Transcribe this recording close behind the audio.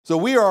So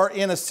we are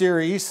in a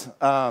series,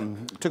 took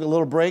a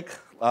little break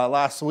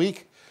last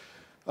week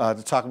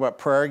to talk about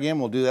prayer again.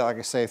 We'll do that, like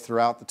I say,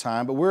 throughout the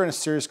time. But we're in a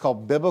series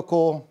called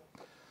Biblical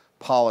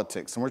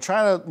Politics. And we're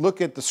trying to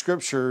look at the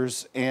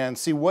scriptures and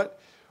see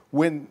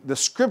when the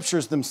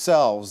scriptures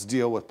themselves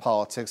deal with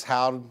politics,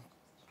 how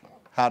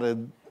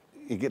did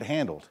it get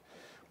handled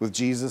with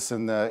Jesus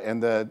and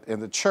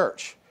the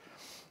church.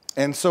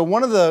 And so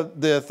one of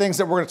the things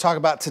that we're going to talk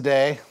about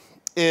today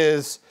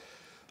is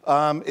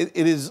I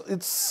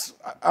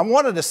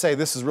wanted to say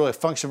this is really a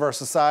function of our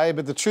society,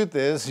 but the truth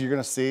is, you're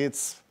going to see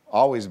it's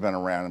always been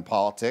around in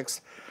politics,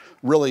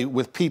 really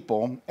with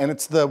people, and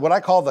it's what I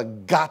call the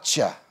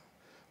gotcha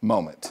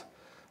moment.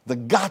 The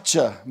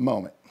gotcha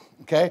moment,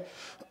 okay?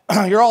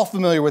 You're all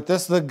familiar with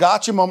this. The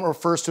gotcha moment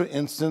refers to an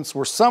instance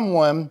where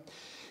someone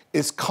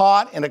is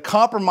caught in a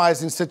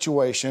compromising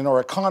situation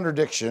or a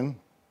contradiction,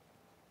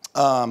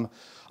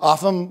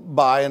 often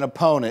by an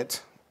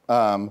opponent,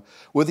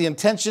 with the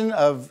intention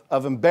of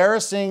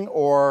embarrassing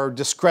or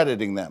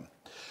discrediting them.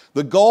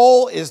 The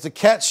goal is to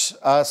catch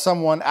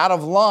someone out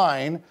of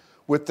line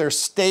with their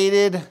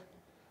stated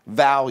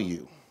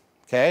value.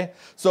 Okay?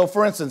 So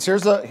for instance,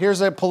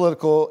 here's a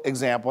political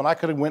example, and I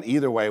could have went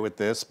either way with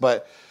this,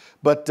 but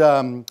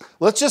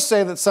let's just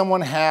say that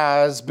someone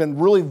has been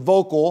really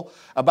vocal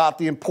about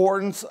the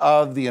importance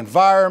of the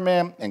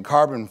environment and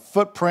carbon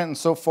footprint and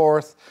so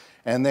forth,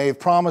 and they've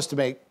promised to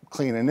make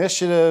clean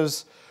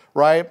initiatives,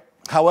 right?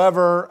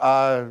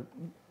 However,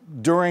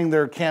 during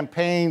their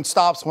campaign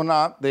stops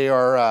whatnot, they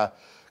are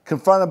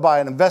confronted by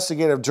an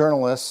investigative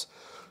journalist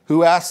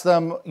who asks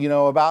them,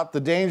 about the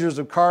dangers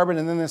of carbon,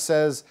 and then it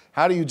says,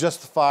 how do you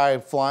justify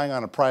flying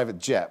on a private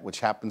jet,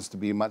 which happens to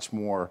be much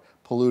more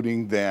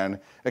polluting than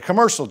a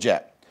commercial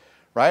jet,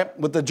 right?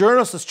 What the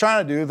journalist is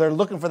trying to do, they're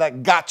looking for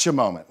that gotcha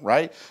moment,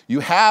 right?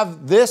 You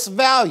have this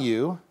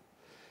value,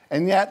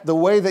 and yet the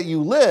way that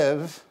you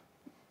live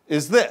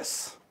is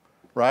this,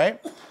 right?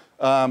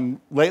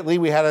 Lately,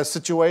 we had a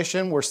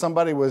situation where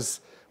somebody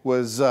was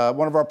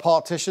one of our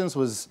politicians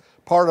was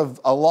part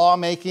of a law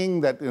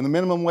making that the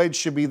minimum wage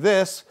should be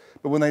this,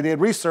 but when they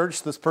did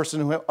research, this person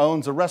who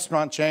owns a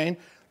restaurant chain,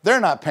 they're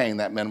not paying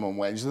that minimum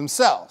wage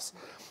themselves.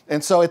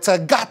 And so it's a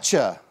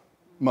gotcha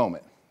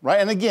moment,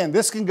 right? And again,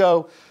 this can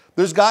go,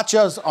 there's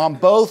gotchas on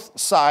both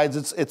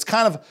sides. It's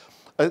kind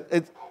of,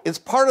 it's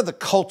part of the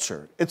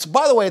culture.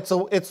 By the way,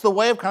 it's the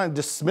way of kind of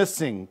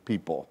dismissing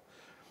people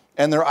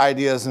and their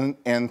ideas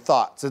and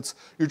thoughts.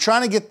 You're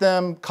trying to get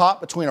them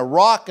caught between a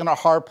rock and a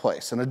hard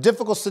place, in a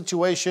difficult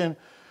situation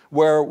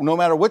where no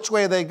matter which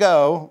way they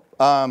go,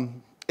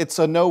 it's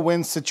a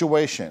no-win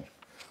situation,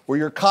 where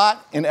you're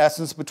caught, in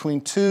essence,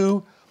 between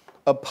two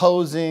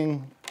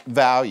opposing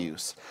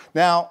values.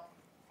 Now,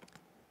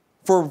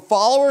 for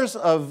followers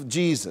of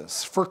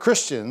Jesus, for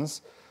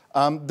Christians,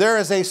 there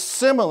is a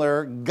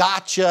similar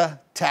gotcha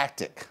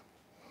tactic,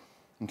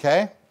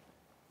 okay?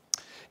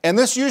 And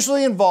this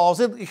usually involves,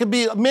 it could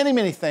be many,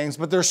 many things,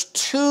 but there's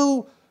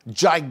two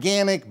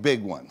gigantic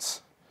big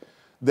ones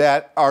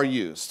that are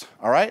used,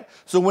 all right?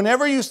 So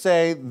whenever you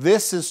say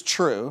this is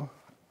true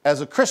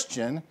as a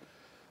Christian,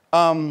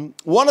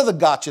 one of the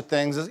gotcha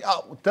things is,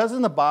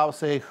 doesn't the Bible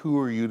say, who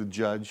are you to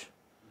judge?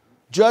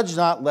 Judge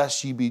not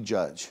lest ye be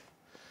judged.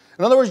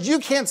 In other words, you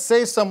can't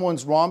say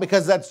someone's wrong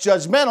because that's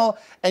judgmental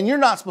and you're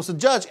not supposed to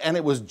judge, and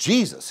it was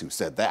Jesus who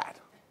said that.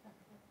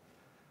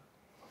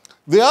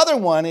 The other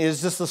one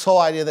is just this whole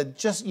idea that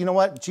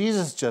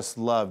Jesus just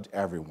loved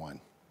everyone.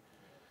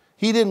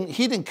 He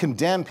didn't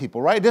condemn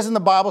people, right? Doesn't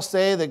the Bible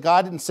say that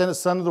God didn't send his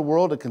son to the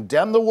world to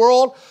condemn the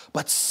world,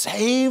 but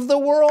save the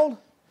world?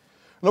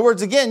 In other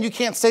words, again, you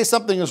can't say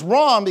something is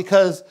wrong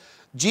because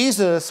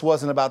Jesus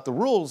wasn't about the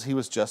rules. He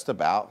was just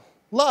about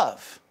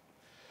love.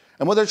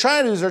 And what they're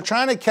trying to do is they're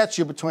trying to catch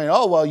you between,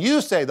 you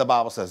say the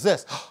Bible says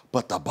this,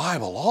 but the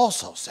Bible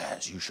also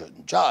says you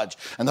shouldn't judge.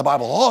 And the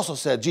Bible also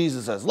said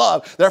Jesus says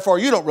love. Therefore,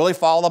 you don't really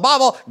follow the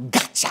Bible.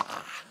 Gotcha.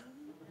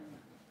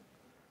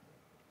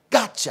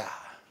 Gotcha.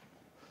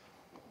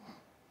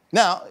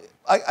 Now,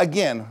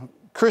 again,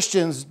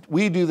 Christians,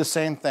 we do the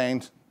same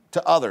thing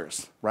to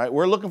others, right?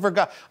 We're looking for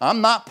God.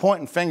 I'm not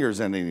pointing fingers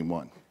at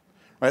anyone,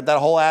 right? That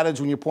whole adage,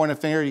 when you point a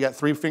finger, you got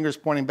three fingers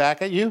pointing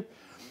back at you,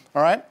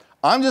 all right?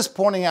 I'm just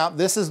pointing out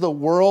this is the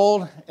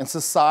world and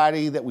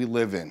society that we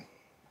live in.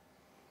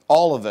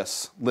 All of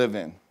us live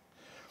in.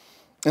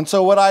 And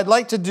so what I'd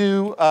like to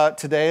do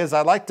today is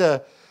I'd like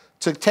to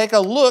take a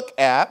look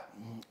at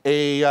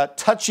a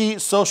touchy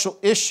social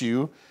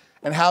issue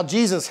and how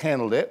Jesus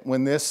handled it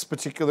when this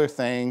particular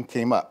thing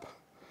came up.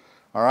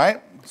 All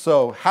right?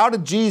 So how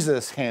did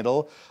Jesus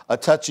handle a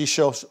touchy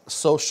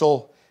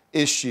social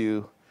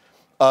issue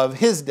of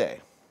his day?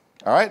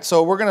 All right?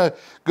 So we're going to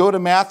go to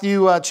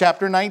Matthew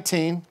chapter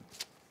 19.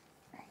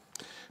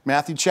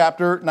 Matthew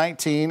chapter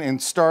 19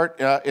 and start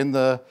in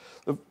a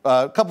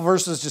couple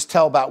verses, just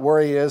tell about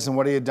where he is and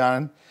what he had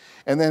done.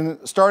 And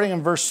then starting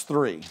in verse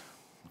 3,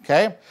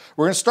 okay?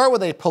 We're going to start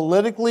with a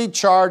politically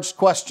charged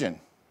question,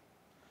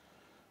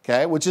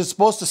 okay, which is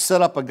supposed to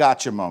set up a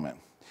gotcha moment.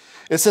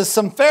 It says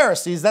some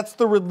Pharisees, that's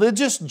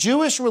the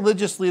Jewish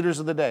religious leaders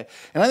of the day.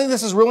 And I think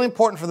this is really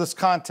important for this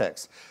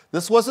context.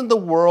 This wasn't the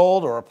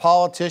world or a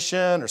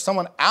politician or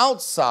someone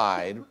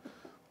outside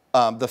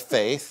the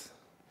faith.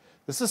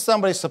 This is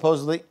somebody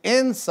supposedly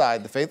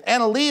inside the faith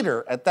and a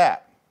leader at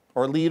that,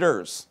 or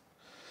leaders.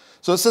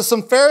 So it says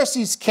some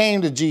Pharisees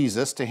came to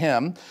Jesus, to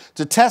him,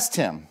 to test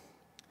him.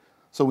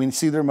 So we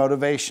see their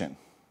motivation.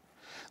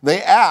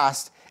 They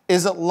asked,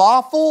 is it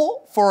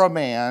lawful for a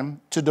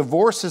man to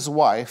divorce his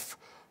wife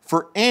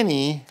for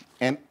any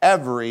and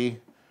every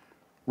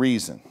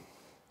reason?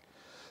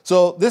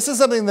 So this is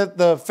something that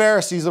the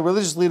Pharisees, the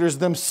religious leaders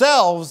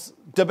themselves,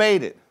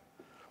 debated.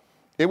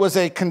 It was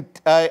a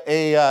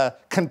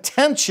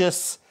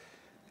contentious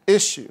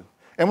issue.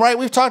 And right,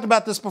 we've talked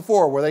about this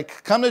before, where they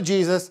come to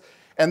Jesus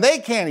and they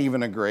can't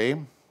even agree,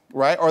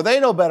 right? Or they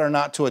know better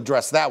not to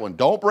address that one.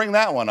 Don't bring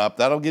that one up.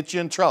 That'll get you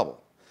in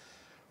trouble,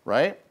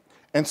 right?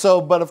 And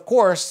so, but of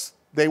course,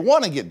 they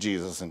want to get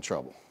Jesus in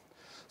trouble.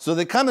 So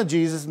they come to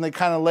Jesus and they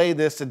kind of lay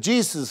this at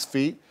Jesus'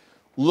 feet,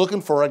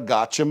 looking for a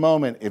gotcha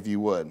moment, if you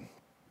would.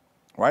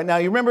 Right now,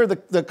 you remember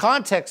the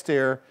context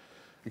here,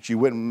 which you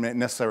wouldn't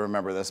necessarily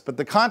remember this, but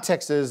the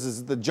context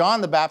is that John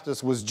the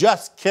Baptist was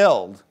just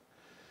killed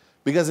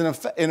because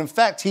in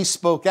effect, he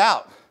spoke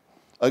out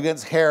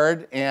against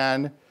Herod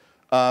and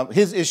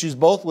his issues,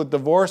 both with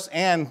divorce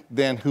and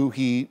then who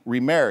he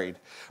remarried.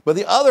 But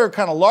the other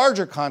kind of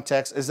larger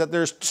context is that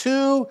there's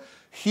two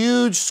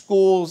huge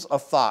schools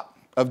of thought,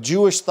 of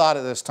Jewish thought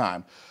at this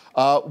time.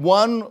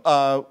 One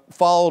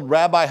followed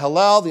Rabbi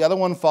Hillel, the other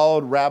one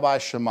followed Rabbi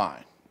Shammai.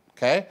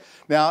 Okay?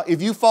 Now, if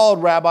you followed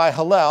Rabbi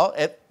Hillel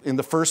in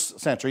the first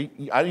century,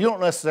 you don't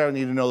necessarily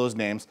need to know those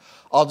names.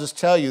 I'll just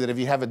tell you that if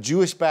you have a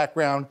Jewish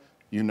background,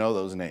 you know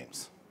those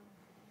names.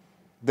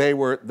 They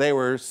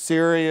were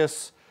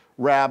serious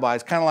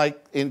rabbis, kind of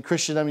like in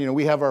Christendom, you know,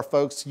 we have our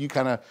folks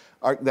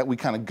that we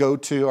kind of go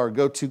to, our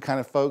go-to kind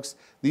of folks.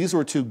 These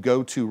were two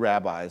go-to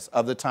rabbis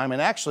of the time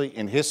and actually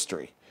in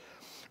history.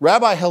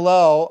 Rabbi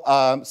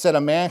Hillel said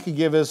a man could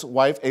give his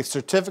wife a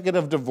certificate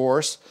of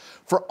divorce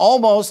for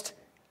almost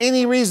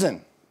any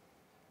reason.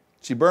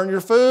 She burned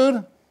your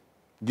food,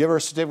 give her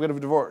a certificate of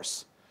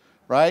divorce,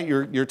 right?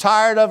 You're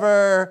tired of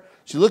her,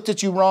 she looked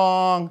at you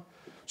wrong,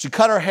 she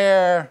cut her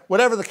hair,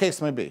 whatever the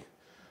case may be.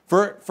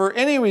 For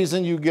any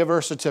reason, you give her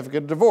a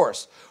certificate of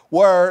divorce.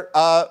 Where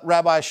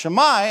Rabbi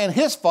Shammai and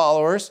his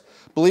followers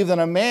believed that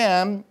a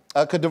man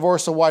could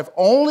divorce a wife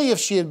only if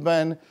she had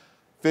been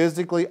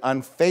physically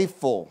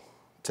unfaithful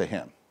to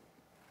him.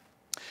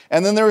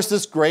 And then there's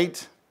this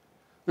great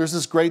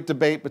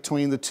debate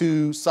between the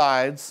two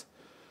sides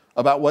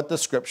about what the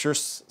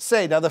scriptures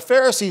say. Now, the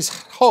Pharisees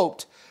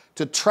hoped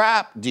to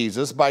trap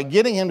Jesus by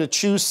getting him to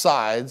choose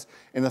sides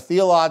in a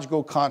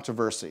theological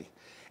controversy.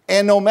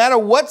 And no matter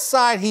what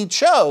side he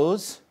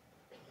chose,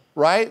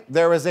 right,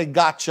 there was a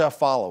gotcha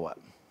follow-up.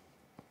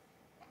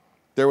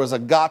 There was a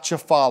gotcha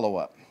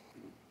follow-up.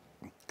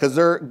 Because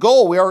their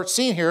goal, we are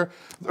seeing here,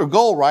 their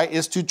goal, right,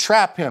 is to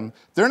trap him.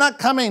 They're not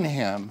coming to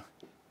him.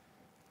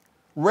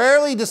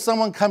 Rarely does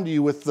someone come to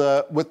you with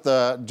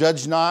the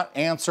judge not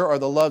answer or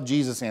the love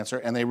Jesus answer,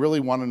 and they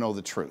really want to know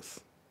the truth.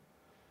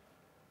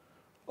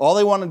 All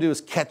they want to do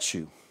is catch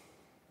you.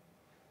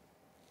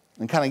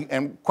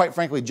 And quite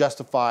frankly,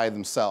 justify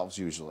themselves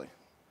usually.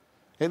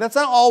 Okay, that's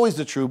not always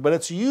the truth, but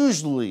it's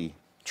usually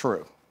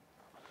true.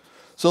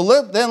 So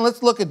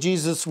let's look at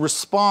Jesus'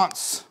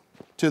 response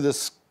to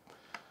this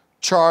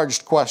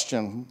charged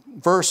question.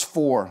 Verse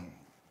 4,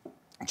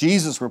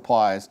 Jesus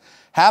replies,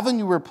 haven't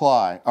you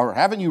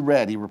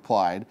read, he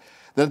replied,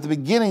 that at the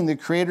beginning the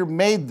Creator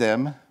made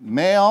them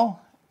male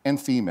and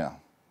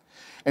female.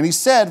 And he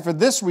said, for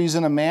this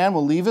reason a man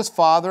will leave his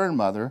father and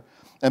mother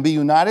and be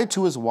united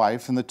to his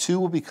wife, and the two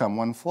will become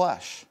one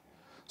flesh.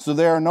 So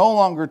they are no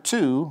longer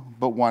two,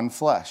 but one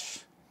flesh.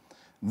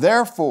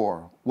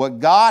 Therefore,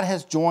 what God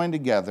has joined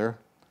together,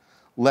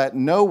 let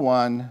no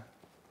one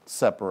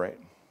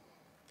separate.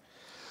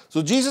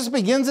 So Jesus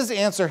begins his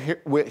answer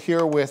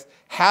here with,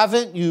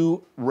 haven't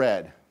you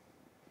read?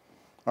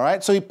 All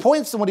right, so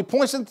what he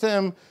points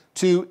them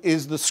to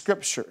is the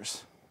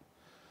scriptures.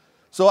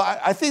 So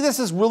I think this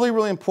is really,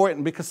 really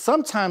important because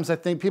sometimes I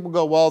think people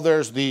go, well,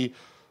 there's the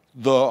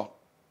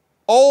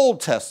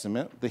Old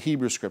Testament, the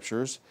Hebrew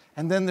scriptures,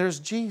 and then there's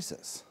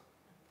Jesus.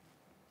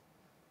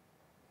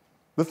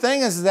 The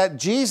thing is that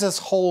Jesus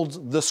holds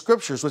the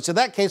scriptures, which in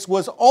that case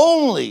was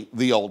only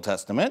the Old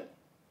Testament,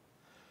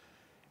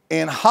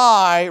 in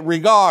high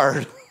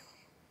regard.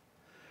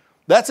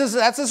 That's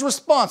his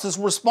response. His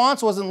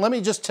response wasn't, let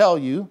me just tell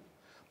you.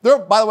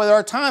 By the way, there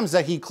are times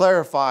that he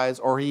clarifies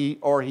or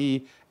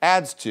he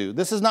adds to.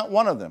 This is not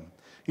one of them.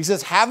 He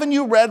says, haven't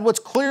you read what's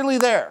clearly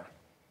there?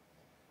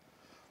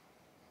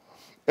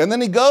 And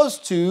then he goes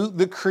to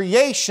the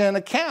creation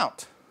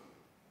account.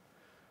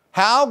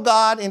 How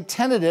God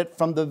intended it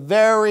from the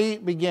very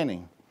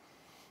beginning.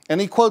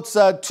 And he quotes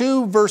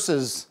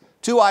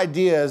two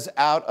ideas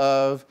out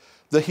of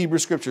the Hebrew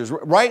scriptures,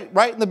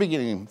 right in the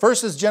beginning.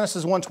 First is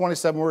Genesis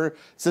 1:27, where it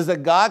says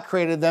that God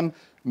created them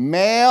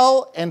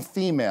male and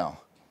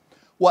female.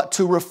 What?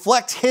 To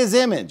reflect his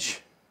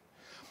image.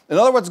 In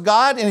other words,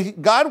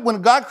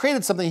 when God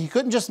created something, he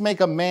couldn't just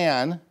make a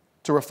man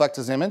to reflect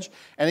his image,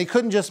 and he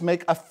couldn't just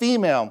make a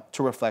female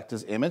to reflect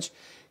his image.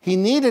 He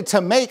needed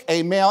to make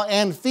a male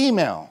and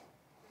female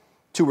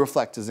to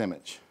reflect his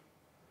image.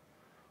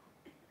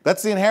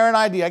 That's the inherent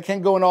idea. I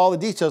can't go into all the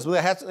details, but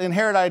it has the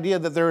inherent idea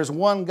that there is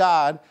one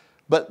God,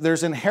 but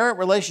there's inherent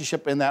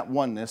relationship in that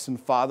oneness in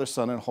Father,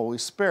 Son, and Holy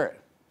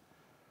Spirit.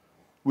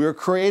 We were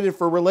created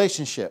for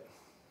relationship.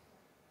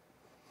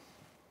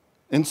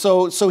 And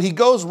so he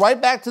goes right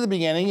back to the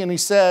beginning and he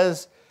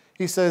says,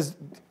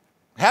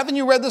 haven't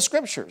you read the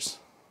scriptures?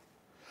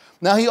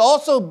 Now he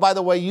also, by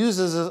the way,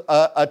 uses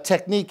a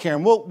technique here,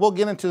 and we'll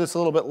get into this a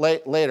little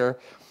bit later.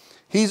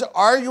 He's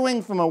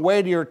arguing from a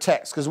weightier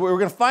text, because what we're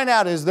going to find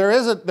out is there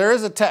is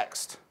a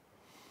text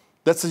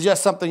that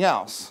suggests something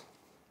else.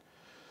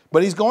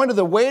 But he's going to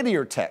the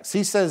weightier text.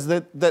 He says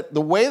that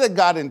the way that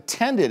God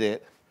intended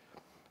it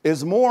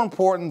is more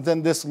important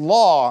than this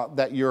law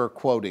that you're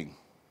quoting.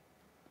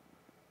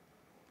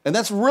 And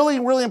that's really,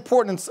 really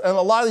important. And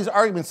a lot of these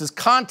arguments is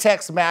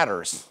context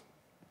matters.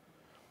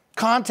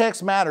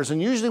 Context matters. And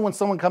usually when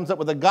someone comes up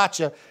with a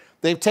gotcha,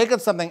 they've taken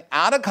something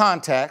out of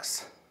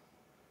context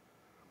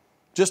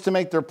just to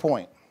make their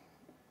point.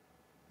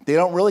 They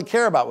don't really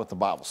care about what the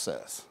Bible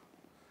says.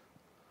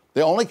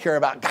 They only care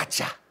about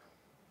gotcha.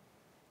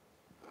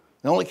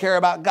 They only care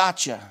about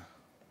gotcha.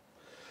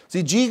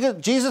 See,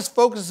 Jesus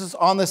focuses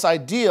on this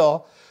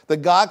ideal that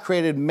God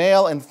created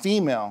male and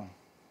female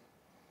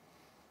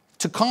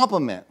to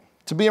complement,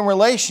 to be in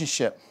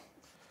relationship.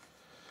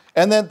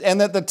 And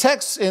that the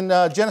text in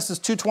Genesis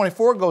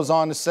 2:24 goes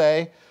on to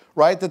say,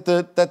 right, that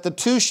the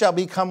two shall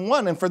become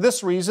one. And for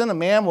this reason, a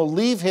man will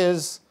leave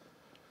his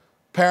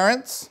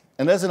parents,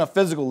 and it isn't a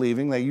physical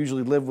leaving. They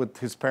usually live with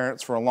his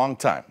parents for a long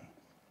time,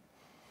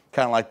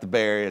 kind of like the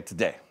Bay Area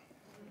today.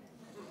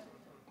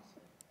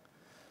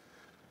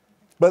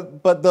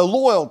 But the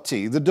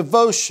loyalty, the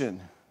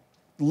devotion,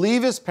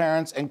 leave his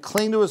parents and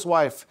cling to his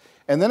wife.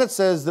 And then it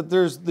says that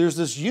there's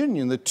this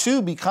union. The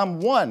two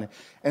become one.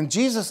 And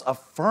Jesus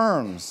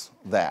affirms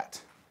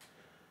that.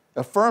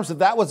 Affirms that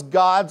that was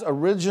God's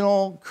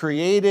original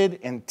created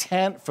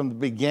intent from the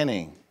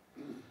beginning.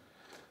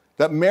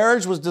 That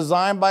marriage was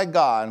designed by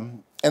God,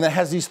 and it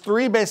has these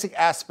three basic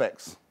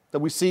aspects that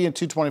we see in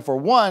 2:24.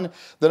 One,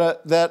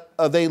 that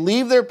they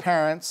leave their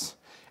parents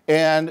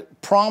and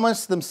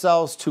promise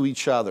themselves to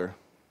each other.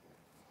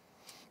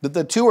 That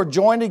the two are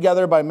joined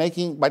together by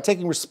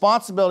taking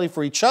responsibility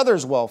for each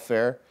other's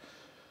welfare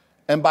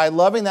and by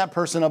loving that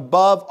person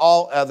above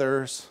all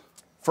others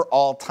for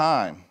all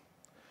time.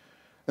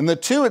 And the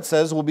two, it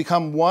says, will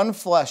become one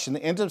flesh in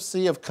the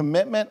intimacy of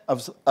commitment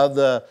of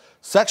the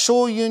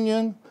sexual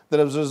union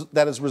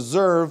that is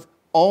reserved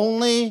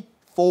only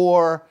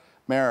for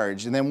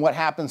marriage. And then what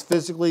happens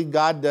physically,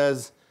 God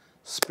does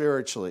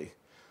spiritually.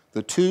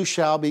 The two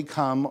shall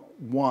become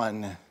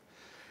one.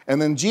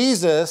 And then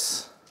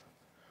Jesus,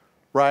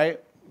 right,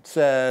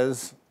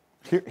 says,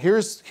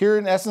 here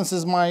in essence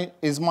is my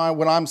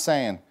what I'm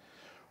saying,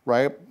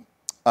 right?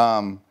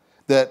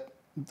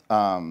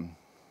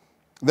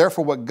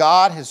 Therefore, what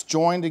God has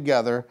joined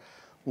together,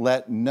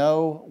 let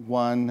no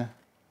one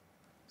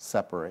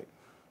separate.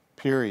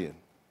 Period.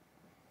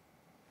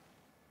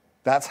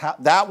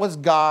 That was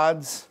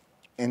God's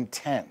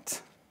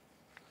intent.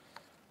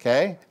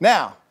 Okay?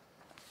 Now,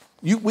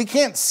 we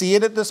can't see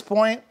it at this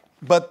point,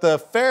 but the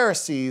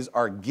Pharisees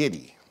are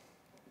giddy.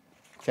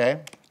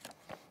 Okay?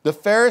 The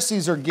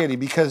Pharisees are giddy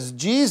because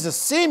Jesus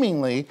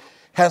seemingly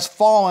has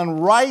fallen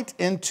right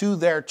into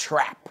their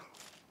trap.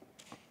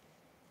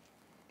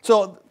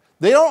 So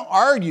they don't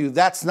argue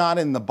that's not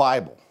in the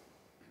Bible.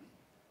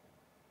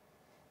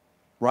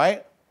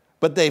 Right?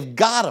 But they've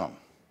got him.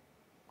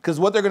 Because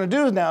what they're going to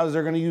do now is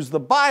they're going to use the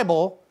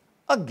Bible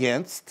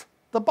against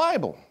the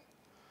Bible.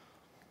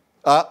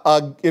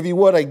 If you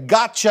would, a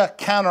gotcha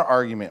counter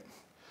argument.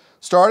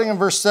 Starting in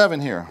verse 7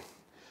 here.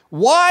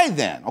 Why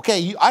then?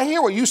 Okay, I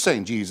hear what you're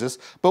saying, Jesus,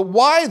 but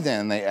why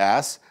then, they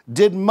ask,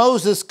 did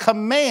Moses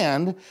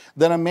command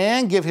that a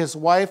man give his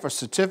wife a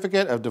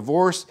certificate of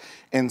divorce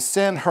and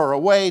send her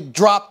away?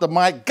 Drop the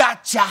mic.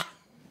 Gotcha.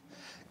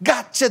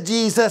 Gotcha,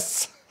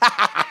 Jesus.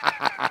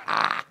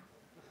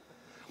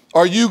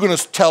 Are you going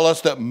to tell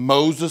us that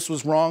Moses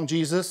was wrong,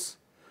 Jesus?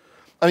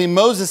 I mean,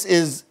 Moses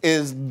is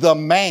the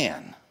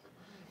man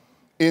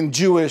in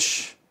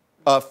Jewish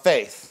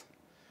faith.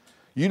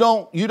 You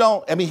don't,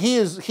 I mean, he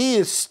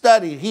is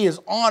studied, he is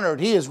honored,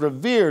 he is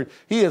revered,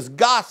 he is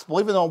gospel,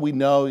 even though we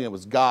know it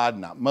was God,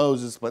 not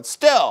Moses, but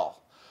still,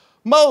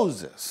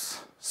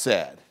 Moses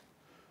said,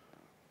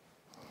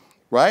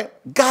 right?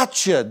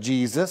 Gotcha,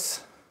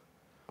 Jesus.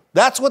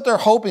 That's what they're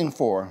hoping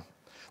for.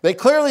 They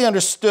clearly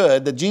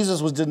understood that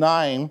Jesus was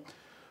denying,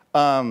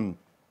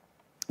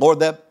 or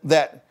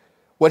that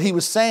what he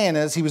was saying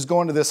is he was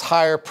going to this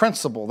higher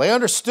principle. They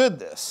understood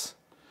this.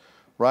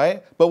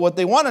 Right? But what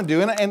they want to do,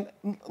 and I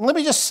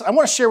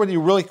want to share with you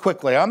really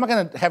quickly. I'm not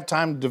going to have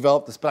time to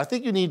develop this, but I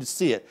think you need to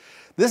see it.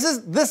 This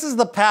is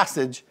the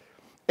passage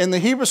in the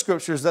Hebrew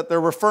Scriptures that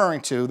they're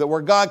referring to, that where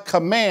God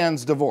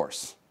commands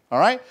divorce. All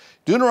right?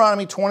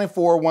 Deuteronomy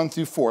 24, 1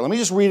 through 4. Let me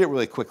just read it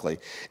really quickly.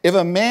 If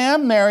a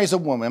man marries a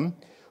woman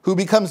who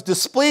becomes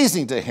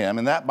displeasing to him,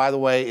 and that, by the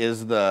way,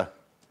 is the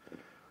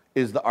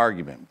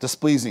argument,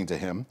 displeasing to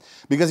him,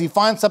 because he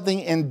finds something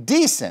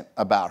indecent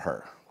about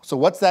her. So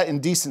what's that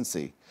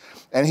indecency?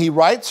 And he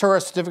writes her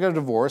a certificate of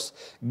divorce,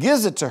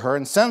 gives it to her,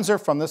 and sends her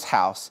from this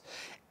house.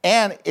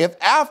 And if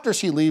after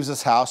she leaves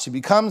this house, she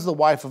becomes the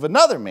wife of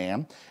another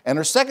man, and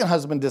her second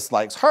husband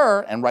dislikes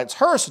her and writes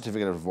her a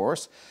certificate of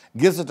divorce,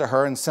 gives it to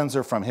her and sends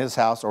her from his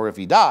house, or if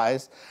he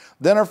dies,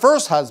 then her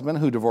first husband,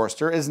 who divorced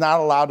her, is not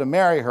allowed to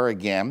marry her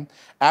again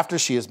after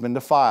she has been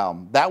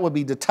defiled. That would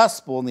be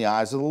detestable in the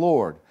eyes of the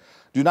Lord.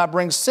 Do not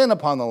bring sin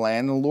upon the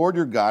land, and the Lord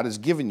your God has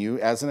given you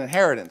as an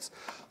inheritance.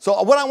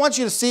 So what I want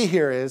you to see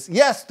here is,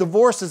 yes,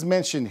 divorce is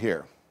mentioned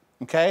here,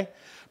 okay?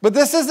 But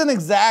this isn't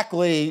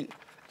exactly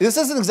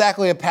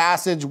a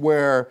passage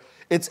where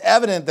it's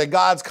evident that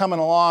God's coming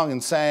along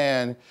and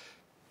saying,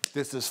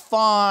 this is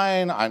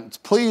fine, it's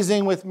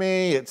pleasing with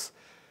me, this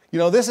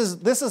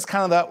is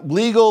kind of that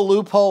legal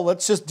loophole,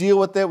 let's just deal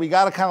with it. We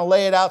got to kind of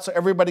lay it out so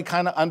everybody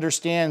kind of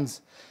understands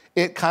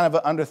it kind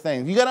of under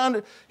things.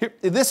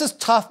 This is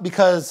tough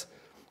because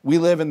we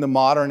live in the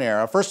modern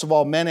era. First of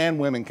all, men and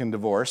women can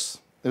divorce.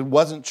 It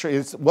wasn't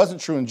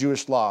true in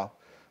Jewish law.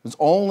 It was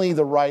only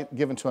the right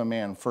given to a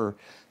man for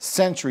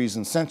centuries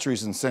and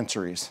centuries and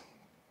centuries.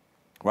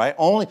 Right?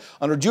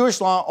 Under Jewish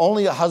law,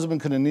 only a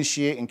husband could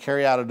initiate and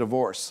carry out a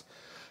divorce.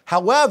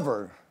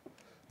 However,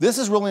 this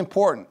is really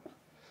important.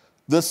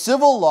 The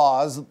civil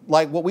laws,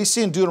 like what we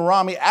see in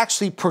Deuteronomy,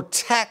 actually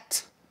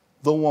protect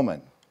the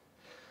woman.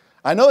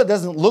 I know it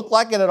doesn't look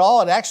like it at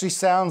all. It actually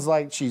sounds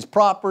like she's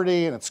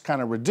property and it's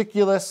kind of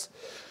ridiculous.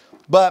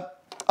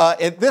 But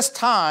at this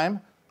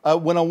time,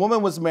 when a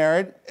woman was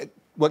married,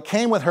 what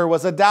came with her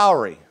was a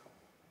dowry.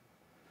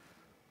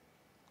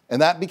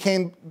 And that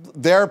became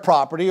their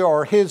property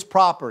or his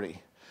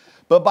property.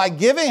 But by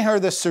giving her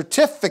the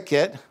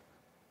certificate,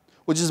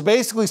 which is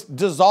basically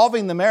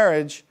dissolving the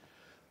marriage,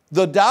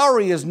 the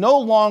dowry is no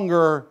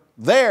longer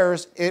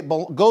theirs. It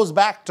goes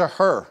back to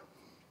her.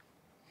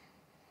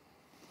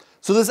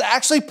 So this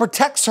actually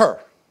protects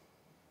her.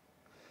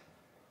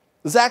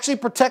 This actually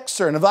protects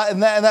her.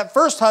 And that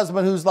first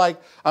husband who's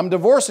like, I'm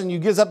divorcing you,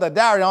 gives up that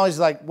dowry, and all he's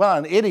like, well,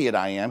 an idiot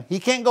I am. He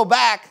can't go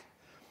back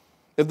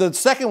if the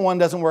second one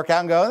doesn't work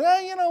out and go,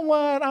 you know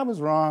what, I was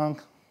wrong.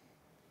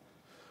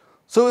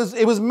 So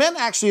it was meant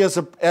actually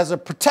as a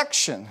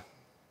protection.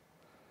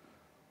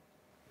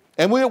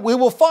 And we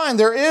will find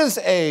there is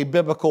a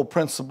biblical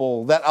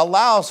principle that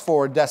allows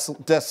for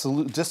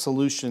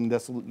dissolution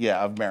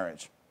of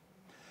marriage.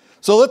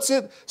 So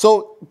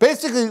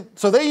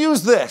they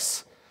use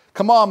this.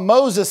 Come on,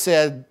 Moses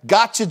said,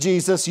 gotcha,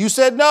 Jesus. You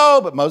said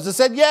no, but Moses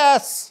said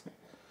yes.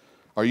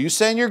 Are you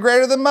saying you're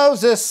greater than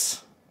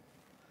Moses?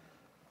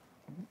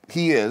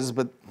 He is,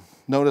 but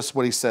notice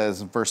what he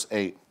says in verse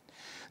 8.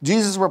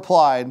 Jesus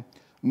replied,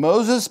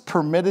 Moses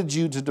permitted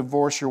you to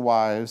divorce your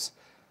wives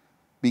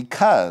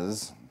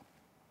because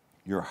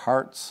your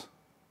hearts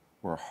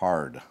were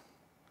hard.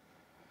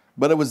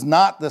 But it was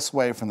not this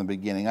way from the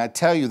beginning. I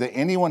tell you that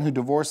anyone who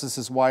divorces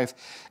his wife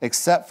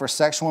except for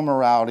sexual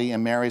immorality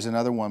and marries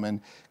another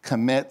woman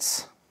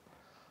commits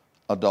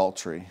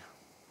adultery.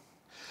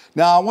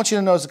 Now, I want you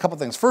to notice a couple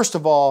things. First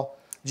of all,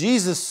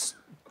 Jesus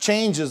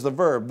changes the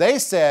verb. They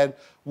said,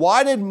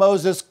 why did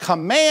Moses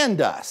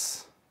command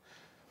us?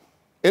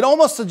 It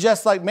almost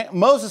suggests like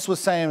Moses was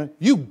saying,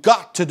 you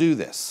got to do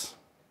this.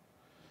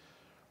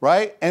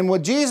 Right? And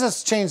what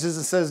Jesus changes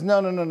and says,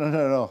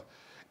 no.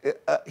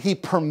 He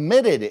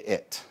permitted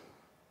it.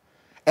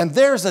 And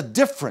there's a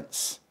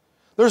difference.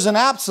 There's an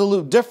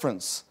absolute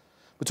difference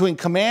between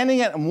commanding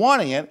it and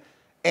wanting it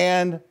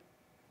and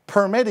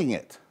permitting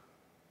it.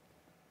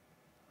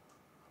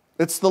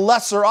 It's the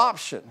lesser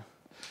option.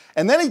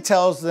 And then he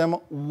tells them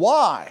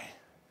why.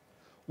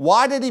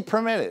 Why did he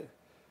permit it?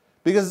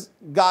 Because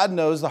God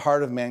knows the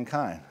heart of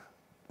mankind,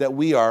 that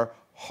we are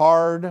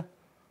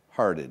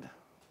hard-hearted.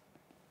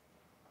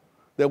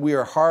 That we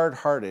are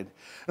hard-hearted.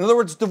 In other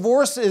words,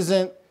 divorce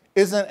isn't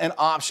an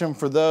option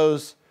for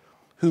those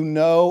who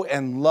know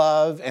and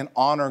love and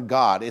honor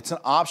God. It's an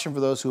option for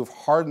those who have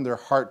hardened their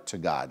heart to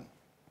God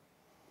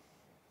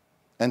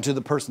and to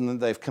the person that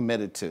they've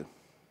committed to.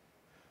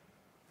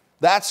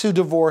 That's who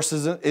divorce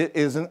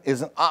is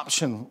an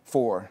option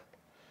for.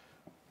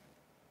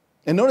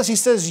 And notice he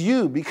says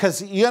you, because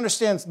he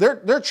understands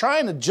they're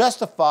trying to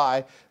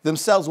justify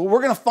themselves. What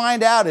we're going to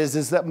find out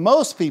is that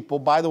most people,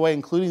 by the way,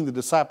 including the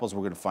disciples, we're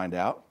going to find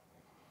out,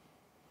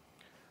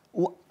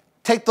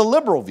 take the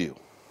liberal view.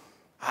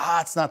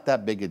 It's not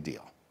that big a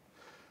deal,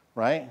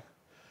 right?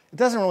 It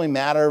doesn't really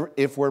matter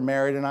if we're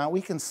married or not. We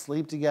can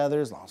sleep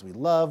together as long as we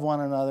love one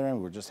another and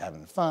we're just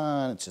having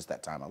fun. It's just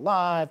that time of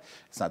life.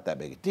 It's not that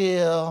big a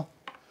deal,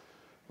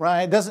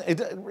 right?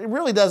 It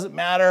really doesn't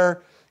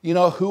matter,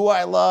 who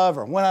I love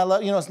or when I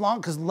love, as long,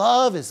 because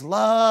love is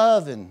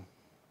love. And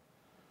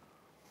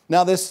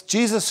now this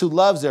Jesus who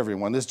loves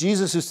everyone, this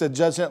Jesus who said,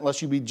 judge not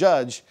unless you be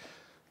judged,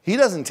 he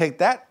doesn't take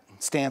that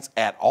stance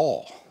at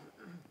all.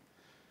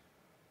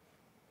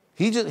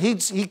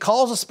 He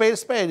calls a spade a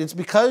spade. It's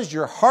because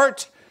your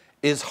heart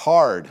is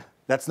hard.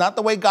 That's not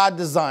the way God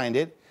designed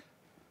it.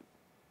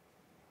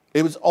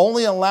 It was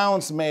only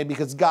allowance made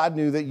because God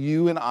knew that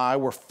you and I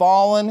were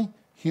fallen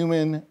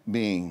human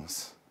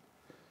beings.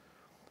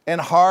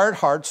 And hard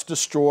hearts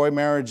destroy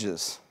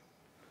marriages.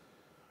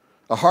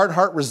 A hard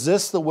heart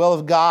resists the will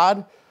of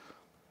God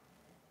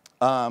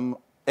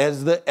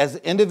as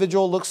the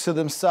individual looks to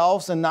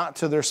themselves and not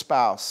to their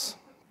spouse.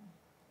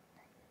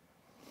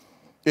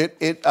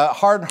 A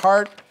hard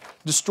heart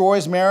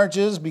destroys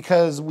marriages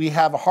because we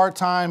have a hard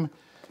time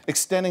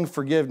extending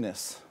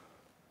forgiveness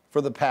for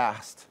the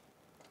past.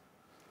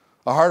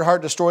 A hard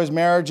heart destroys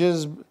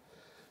marriages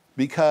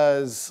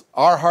because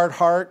our hard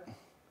heart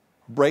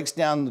breaks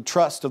down the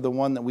trust of the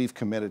one that we've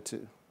committed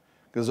to.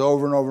 Because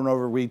over and over and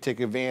over, we take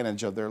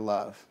advantage of their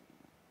love.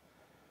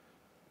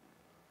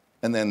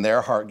 And then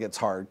their heart gets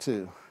hard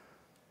too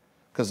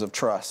because of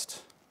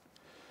trust.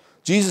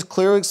 Jesus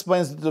clearly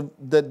explains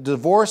that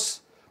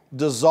divorce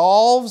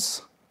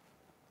dissolves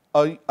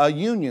a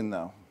union,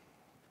 though.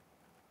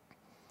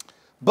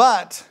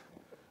 But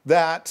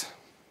that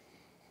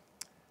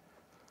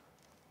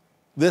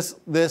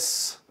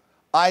this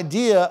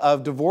idea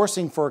of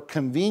divorcing for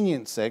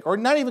convenience sake, or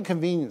not even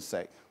convenience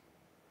sake,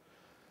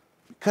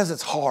 because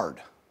it's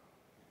hard,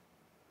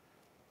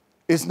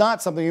 it's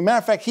not something. As a matter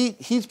of fact,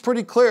 he's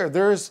pretty clear.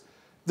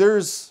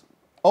 There's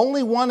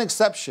only one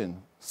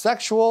exception: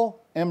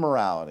 sexual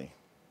immorality.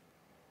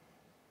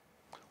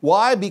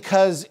 Why?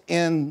 Because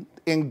in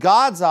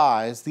God's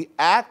eyes, the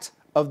act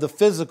of the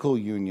physical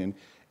union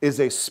is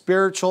a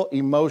spiritual,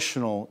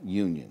 emotional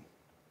union.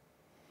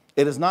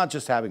 It is not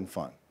just having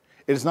fun.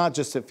 It is not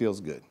just it feels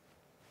good.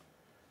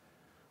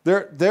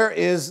 There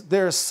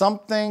is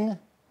something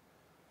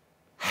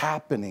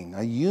happening,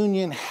 a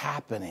union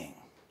happening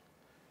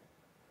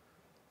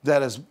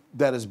that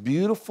is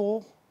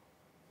beautiful,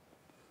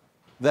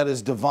 that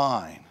is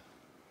divine.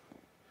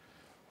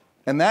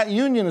 And that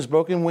union is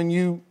broken when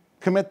you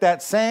commit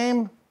that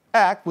same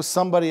act with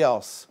somebody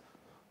else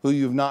who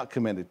you've not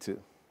committed to,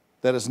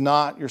 that is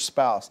not your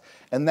spouse.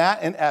 And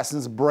that, in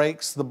essence,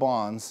 breaks the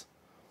bonds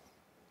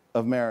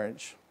of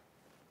marriage.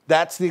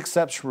 That's the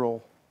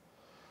exceptional.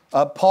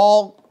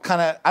 Paul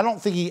I don't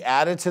think he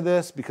added to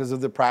this because of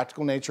the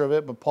practical nature of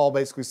it, but Paul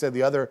basically said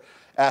the other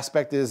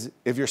aspect is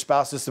if your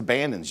spouse just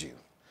abandons you.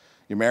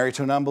 You're married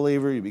to an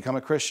unbeliever, you become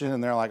a Christian,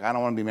 and they're like, I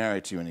don't want to be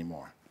married to you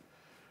anymore.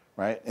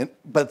 Right?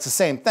 But it's the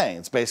same thing.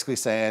 It's basically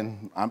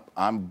saying,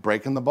 I'm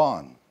breaking the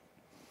bond,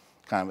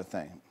 kind of a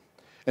thing.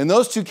 In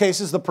those two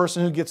cases, the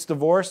person who gets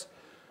divorced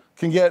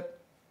can get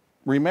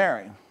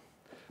remarried.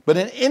 But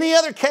in any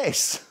other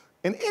case,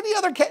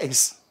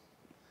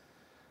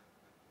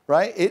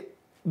 right?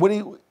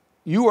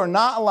 You are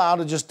not allowed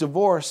to just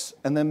divorce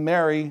and then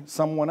marry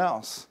someone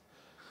else.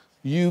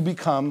 You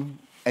become,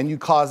 and you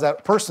cause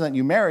that person that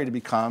you marry to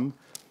become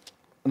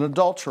an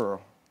adulterer,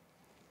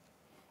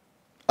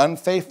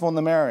 unfaithful in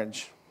the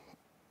marriage.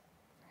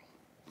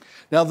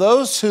 Now,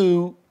 those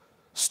who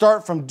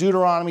start from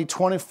Deuteronomy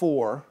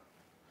 24,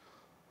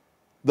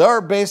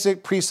 their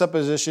basic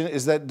presupposition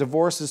is that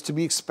divorce is to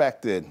be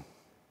expected.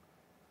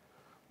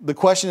 The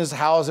question is,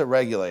 how is it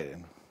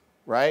regulated,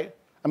 right?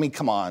 I mean,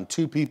 come on,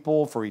 two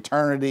people for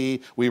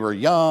eternity. We were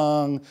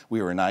young,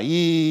 we were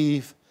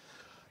naive.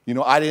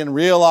 I didn't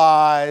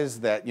realize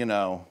that,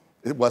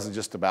 it wasn't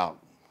just about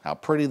how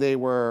pretty they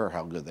were, or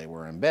how good they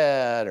were in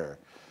bed, or,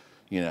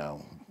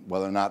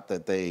 whether or not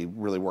that they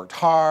really worked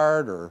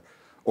hard,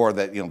 or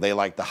that, they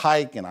like to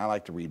hike and I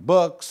like to read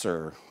books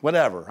or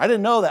whatever. I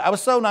didn't know that. I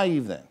was so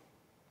naive then.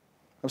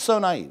 I was so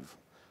naive.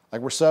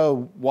 Like we're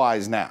so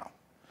wise now,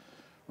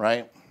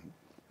 right?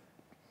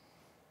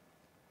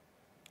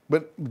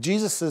 But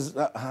Jesus says,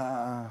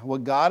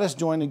 what God has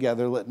joined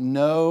together, let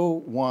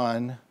no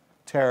one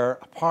tear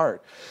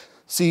apart.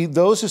 See,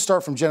 those who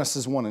start from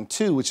Genesis 1 and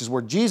 2, which is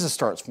where Jesus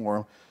starts for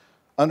them,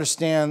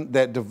 understand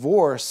that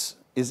divorce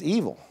is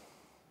evil.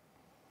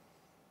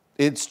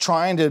 It's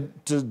trying to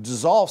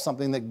dissolve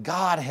something that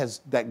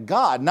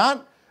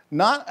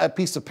not a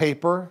piece of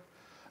paper,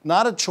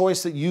 not a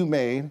choice that you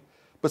made,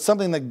 but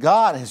something that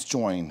God has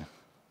joined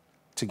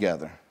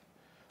together.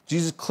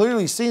 Jesus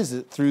clearly sees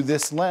it through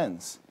this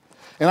lens.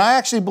 And I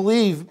actually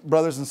believe,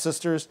 brothers and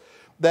sisters,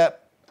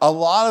 that a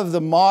lot of the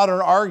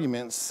modern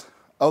arguments,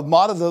 a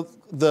lot of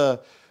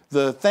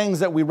the things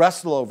that we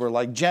wrestle over,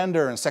 like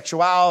gender and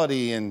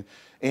sexuality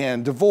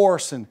and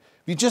divorce, and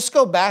if you just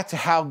go back to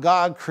how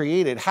God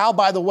created, how,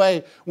 by the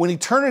way, when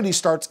eternity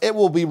starts, it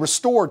will be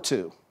restored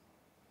to.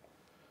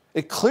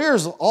 It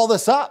clears all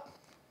this up.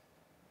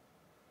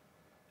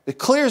 It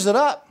clears it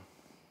up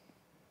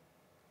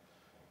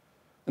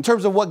in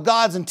terms of what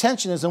God's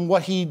intention is and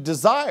what he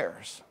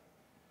desires.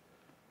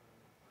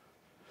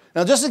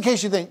 Now, just in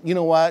case you think, you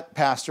know what,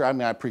 Pastor, I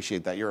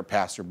appreciate that. You're a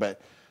pastor, but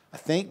I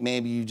think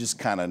maybe you just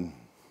kind of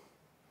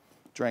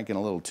drank in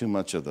a little too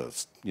much of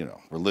the,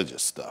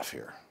 religious stuff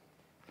here.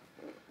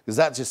 Because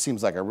that just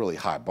seems like a really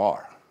high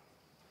bar.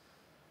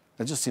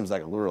 It just seems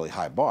like a really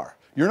high bar.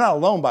 You're not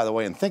alone, by the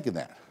way, in thinking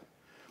that.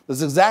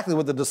 That's exactly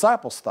what the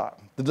disciples thought.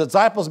 The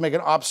disciples make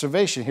an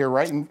observation here,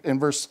 right in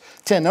verse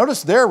 10.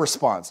 Notice their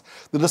response.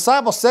 The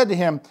disciples said to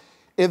him,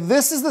 if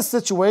this is the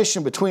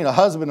situation between a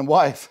husband and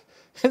wife,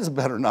 it's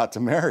better not to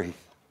marry.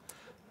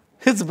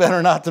 It's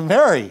better not to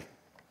marry.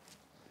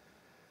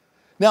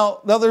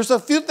 Now there's a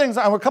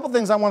couple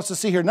things I want us to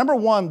see here. Number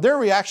one, their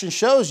reaction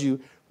shows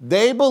you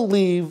they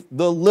believe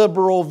the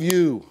liberal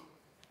view.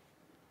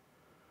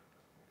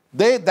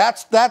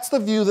 That's the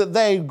view that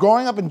they,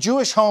 growing up in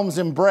Jewish homes,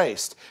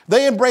 embraced.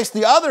 They embraced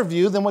the other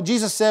view than what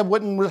Jesus said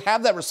wouldn't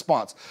have that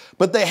response.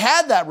 But they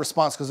had that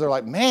response because they're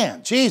like,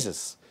 man,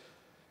 Jesus,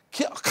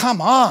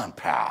 come on,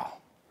 pal.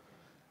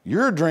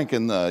 You're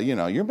drinking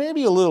you're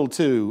maybe a little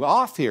too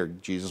off here,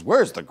 Jesus.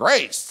 Where's the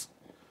grace?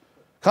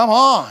 Come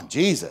on,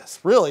 Jesus.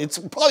 Really, it's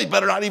probably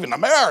better not even to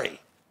marry.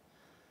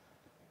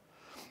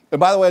 And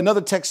by the way,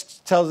 another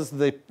text tells us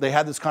that they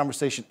had this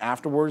conversation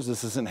afterwards.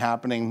 This isn't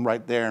happening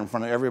right there in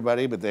front of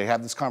everybody, but they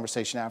have this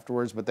conversation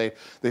afterwards. But they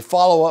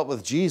follow up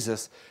with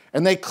Jesus,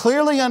 and they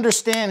clearly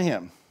understand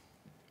him.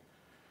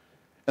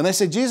 And they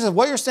say, Jesus, if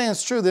what you're saying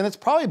is true, then it's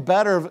probably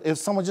better if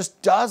someone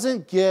just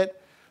doesn't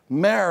get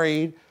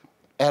married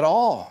at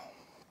all.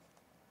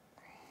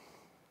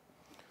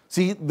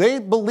 See, they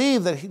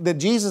believe that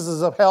Jesus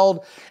has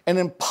upheld an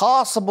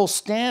impossible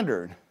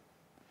standard.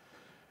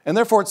 And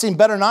therefore, it seemed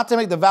better not to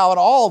make the vow at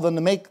all than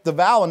to make the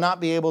vow and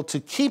not be able to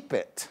keep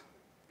it.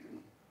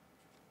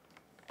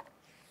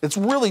 It's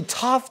really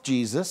tough,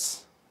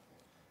 Jesus.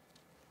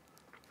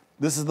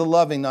 This is the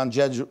loving,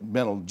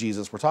 non-judgmental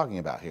Jesus we're talking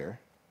about here.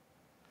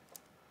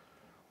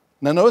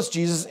 Now notice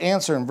Jesus'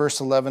 answer in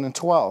verse 11 and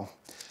 12.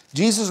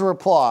 Jesus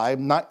replied,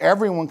 not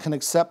everyone can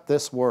accept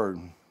this word.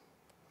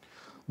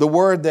 The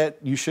word that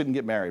you shouldn't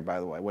get married, by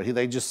the way, what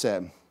they just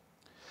said.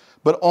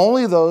 But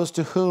only those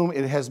to whom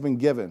it has been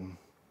given.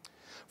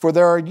 For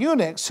there are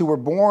eunuchs who were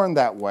born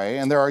that way,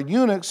 and there are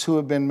eunuchs who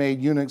have been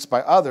made eunuchs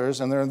by others,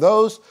 and there are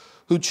those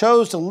who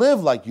chose to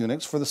live like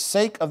eunuchs for the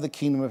sake of the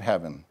kingdom of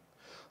heaven.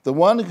 The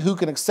one who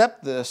can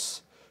accept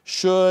this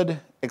should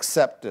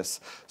accept this.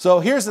 So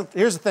here's the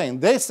thing.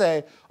 They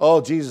say,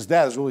 oh, Jesus,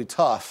 that is really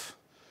tough.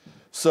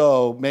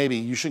 So maybe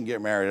you shouldn't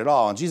get married at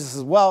all. And Jesus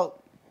says,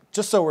 well,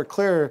 just so we're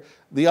clear,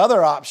 the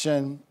other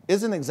option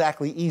isn't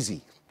exactly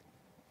easy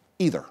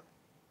either.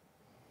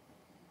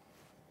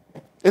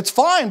 It's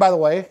fine, by the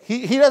way.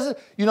 He doesn't,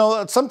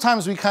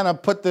 sometimes we kind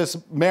of put this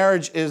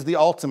marriage is the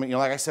ultimate.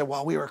 Like I said,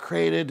 well, we were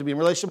created to be in a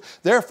relationship.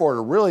 Therefore,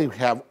 to really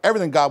have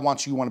everything God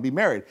wants you want to be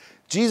married.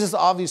 Jesus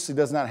obviously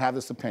does not have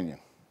this opinion.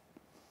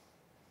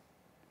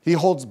 He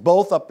holds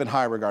both up in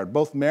high regard,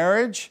 both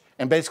marriage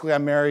and basically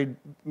I'm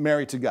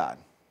married to God.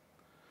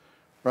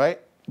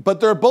 Right? But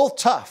they're both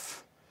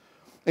tough.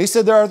 He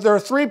said there are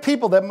three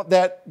people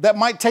that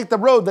might take the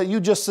road that you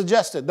just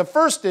suggested. The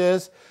first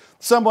is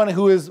someone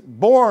who is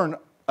born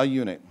a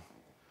eunuch.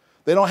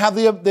 They don't have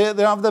the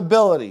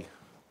ability,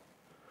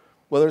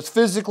 whether it's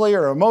physically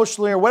or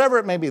emotionally or whatever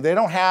it may be. They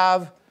don't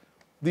have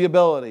the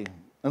ability.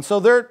 And so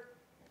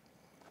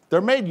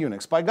they're made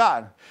eunuchs by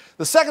God.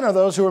 The second are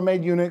those who are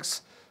made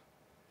eunuchs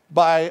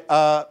by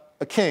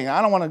a king.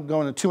 I don't want to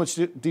go into too much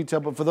detail,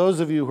 but for those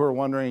of you who are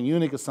wondering,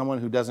 eunuch is someone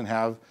who doesn't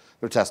have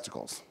their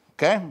testicles,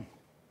 okay?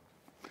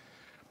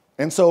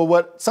 And so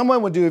what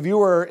someone would do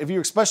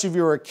especially if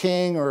you were a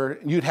king or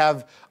you'd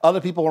have other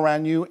people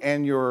around you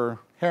and your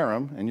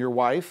harem and your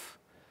wife,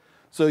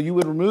 so you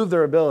would remove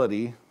their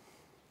ability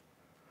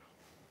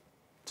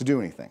to do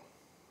anything.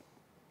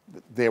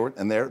 They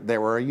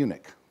were a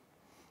eunuch,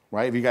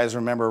 right? If you guys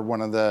remember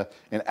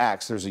in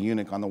Acts, there's a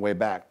eunuch on the way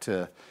back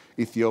to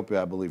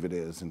Ethiopia, I believe it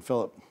is, and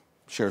Philip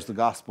shares the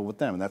gospel with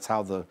them, and that's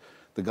how the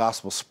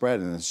gospel spread,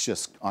 and it's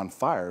just on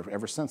fire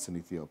ever since in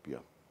Ethiopia.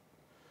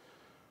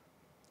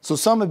 So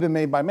some have been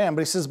made by man,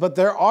 but he says, but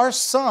there are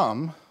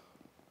some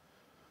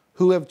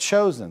who have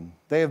chosen.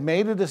 They have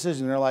made a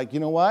decision. They're like,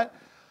 you know what?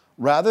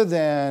 Rather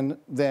than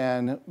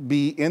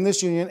be in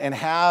this union and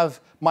have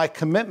my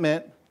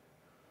commitment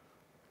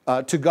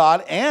to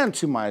God and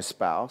to my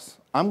spouse,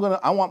 I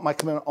want my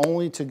commitment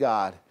only to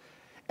God.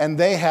 And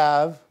they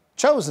have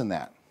chosen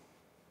that.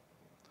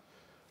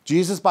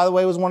 Jesus, by the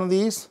way, was one of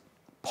these.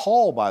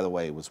 Paul, by the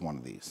way, was one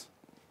of these.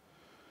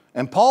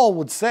 And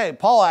Paul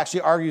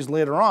actually argues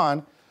later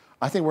on,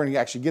 I think we're going to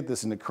actually get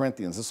this into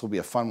Corinthians. This will be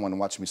a fun one to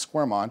watch me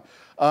squirm on.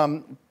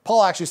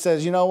 Paul actually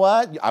says, you know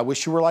what? I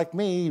wish you were like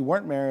me. You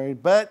weren't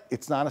married, but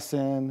it's not a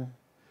sin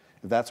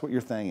if that's what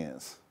your thing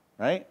is,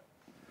 right?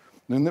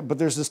 But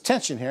there's this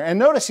tension here. And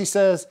notice he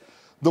says,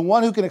 the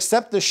one who can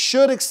accept this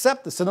should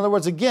accept this. In other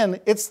words,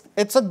 again, it's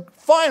a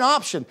fine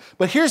option.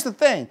 But here's the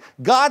thing.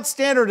 God's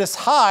standard is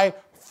high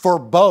for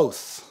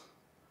both.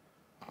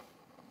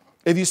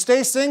 If you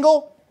stay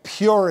single,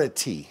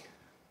 purity.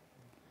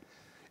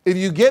 If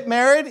you get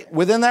married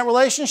within that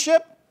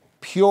relationship,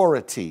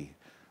 purity.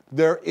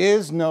 There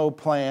is no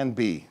plan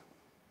B.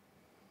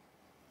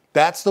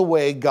 That's the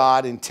way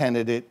God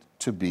intended it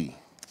to be.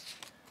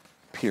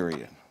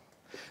 Period.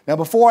 Now,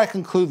 before I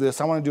conclude this,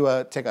 I want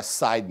to take a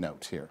side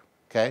note here,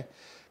 okay?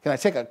 Can I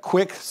take a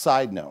quick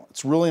side note?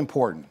 It's really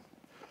important.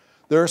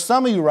 There are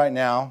some of you right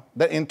now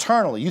that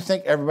internally, you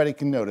think everybody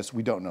can notice.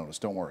 We don't notice,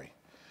 don't worry.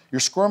 You're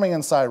squirming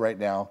inside right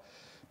now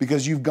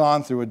because you've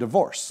gone through a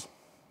divorce.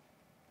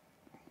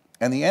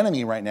 And the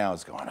enemy right now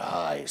is going,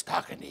 oh, he's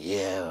talking to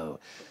you.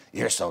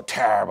 You're so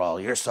terrible.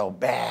 You're so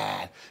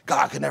bad.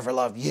 God could never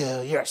love you.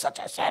 You're such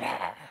a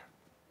sinner.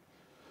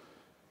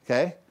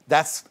 Okay?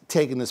 That's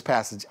taking this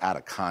passage out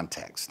of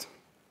context.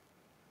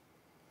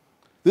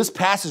 This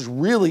passage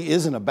really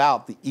isn't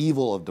about the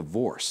evil of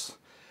divorce.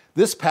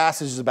 This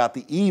passage is about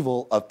the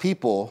evil of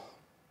people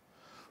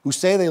who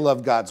say they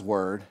love God's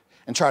word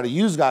and try to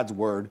use God's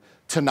word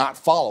to not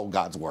follow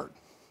God's word.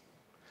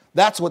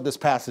 That's what this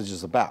passage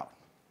is about.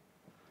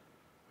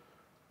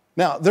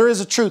 Now, there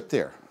is a truth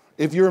there.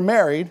 If you're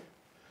married,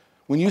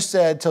 when you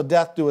said, till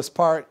death do us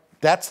part,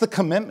 that's the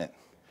commitment.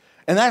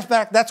 And in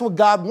fact, that's what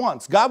God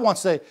wants. God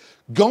wants to say,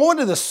 go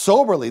into this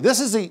soberly.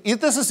 This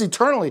is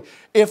eternally.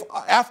 If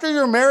after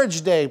your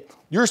marriage day,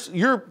 your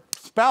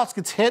spouse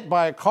gets hit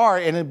by a car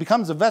and it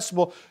becomes a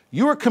vegetable,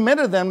 you are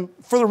committed to them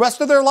for the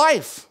rest of their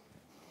life.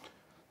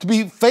 To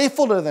be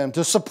faithful to them,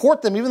 to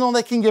support them, even though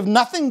they can give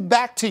nothing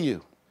back to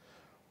you.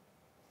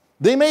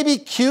 They may be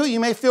cute, you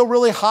may feel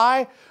really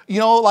high,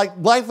 like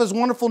life is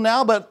wonderful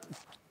now, but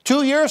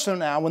 2 years from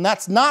now, when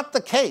that's not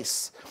the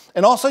case,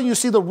 and also you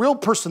see the real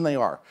person they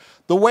are,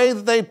 the way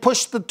that they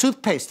push the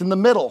toothpaste in the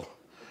middle,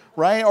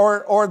 right?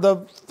 Or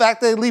the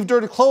fact they leave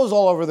dirty clothes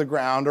all over the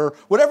ground, or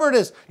whatever it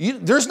is.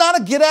 There's not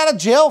a get out of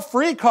jail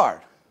free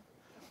card.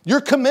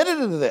 You're committed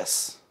to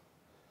this.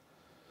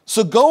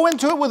 So go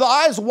into it with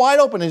eyes wide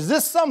open. Is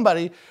this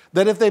somebody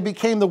that if they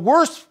became the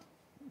worst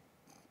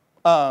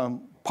part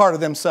of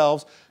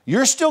themselves,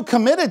 you're still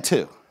committed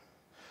to?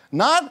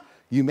 Not,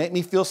 you make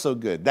me feel so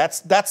good. That's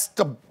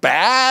the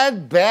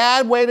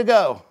bad way to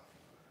go.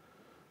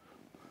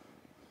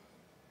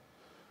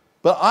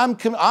 But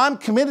I'm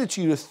committed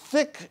to you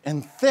thick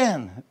and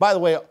thin. By the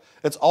way,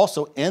 it's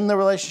also in the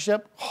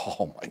relationship.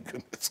 Oh my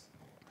goodness.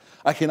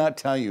 I cannot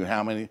tell you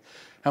how many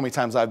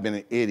times I've been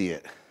an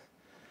idiot.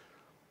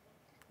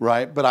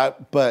 Right?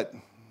 But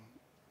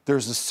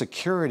there's a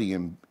security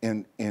in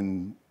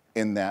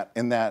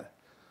that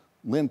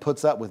Lynn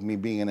puts up with me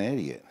being an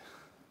idiot.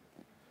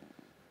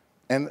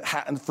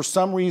 And for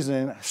some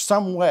reason,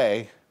 some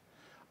way,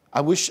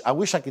 I wish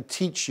I could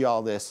teach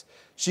y'all this.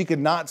 She could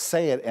not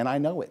say it, and I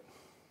know it.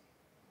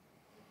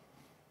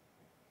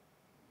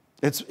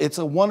 It's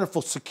a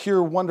wonderful,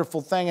 secure,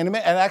 wonderful thing. And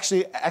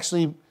actually,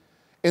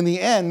 in the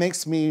end,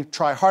 makes me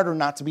try harder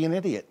not to be an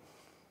idiot.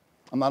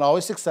 I'm not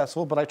always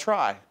successful, but I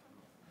try.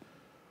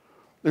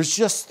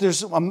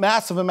 There's a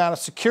massive amount of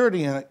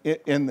security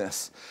in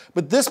this.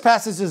 But this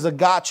passage is a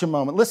gotcha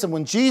moment. Listen,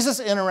 when Jesus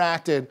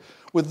interacted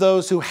with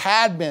those who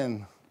had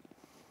been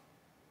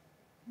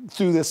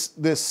through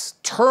this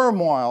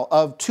turmoil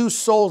of two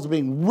souls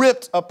being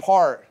ripped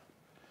apart,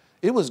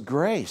 it was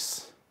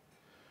grace.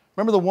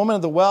 Remember the woman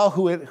at the well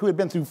who had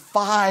been through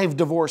 5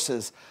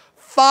 divorces?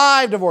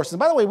 5 divorces.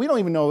 By the way, we don't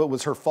even know if it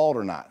was her fault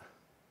or not.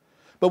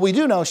 But we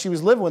do know she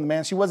was living with a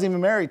man she wasn't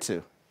even married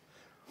to.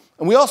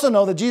 And we also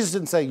know that Jesus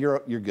didn't say, you're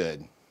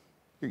good.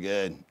 You're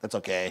good. That's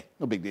okay.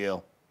 No big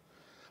deal.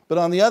 But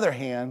on the other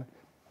hand,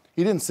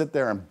 he didn't sit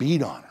there and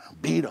beat on her.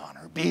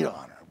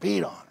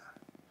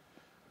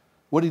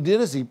 What he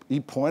did is he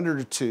pointed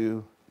her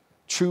to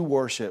true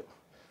worship,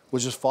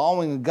 which is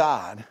following a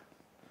God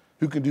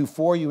who can do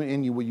for you and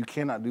in you what you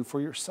cannot do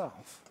for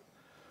yourself.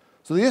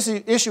 So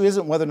the issue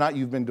isn't whether or not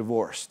you've been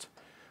divorced.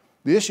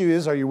 The issue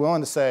is, are you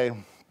willing to say,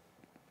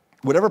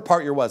 whatever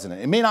part you was in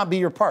it. It may not be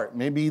your part. It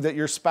may be that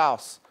your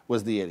spouse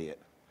was the idiot.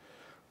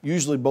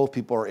 Usually both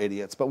people are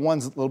idiots, but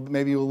one's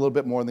maybe a little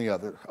bit more than the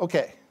other.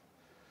 Okay.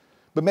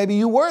 But maybe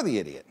you were the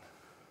idiot.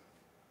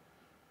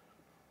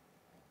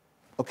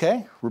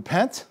 Okay,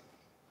 repent.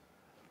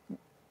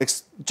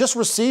 Just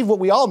receive what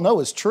we all know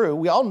is true.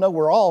 We all know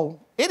we're all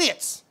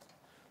idiots.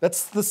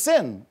 That's the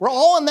sin. We're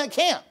all in that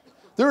camp.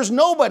 There's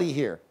nobody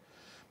here.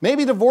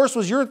 Maybe divorce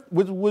was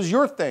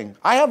your thing.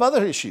 I have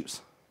other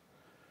issues,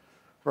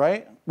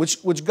 right?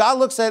 Which God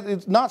looks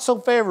at not so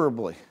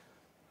favorably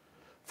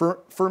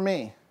for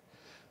me.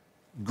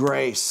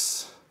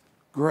 Grace,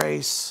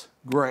 grace,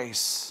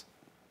 grace.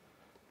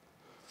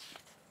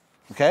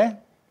 Okay?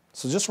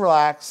 So just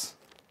relax.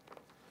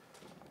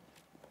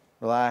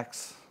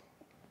 Relax.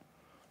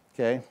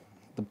 Okay?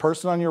 The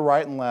person on your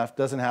right and left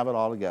doesn't have it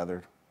all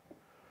together.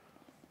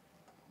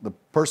 The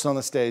person on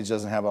the stage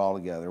doesn't have it all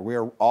together. We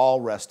are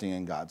all resting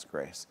in God's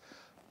grace.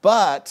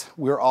 But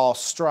we're all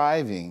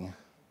striving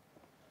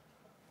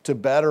to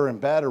better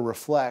and better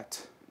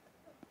reflect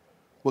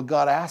what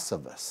God asks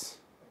of us.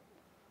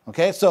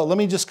 Okay, so let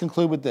me just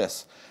conclude with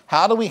this.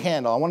 How do we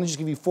handle, I want to just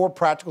give you 4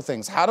 practical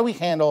things. How do we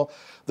handle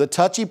the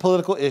touchy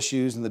political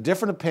issues and the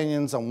different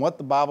opinions on what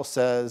the Bible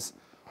says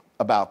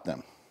about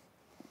them?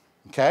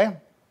 Okay,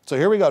 so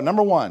here we go.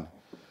 Number 1,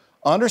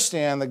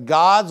 understand that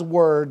God's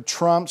word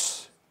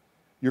trumps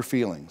your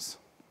feelings.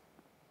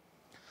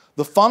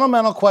 The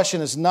fundamental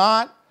question is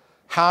not,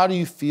 how do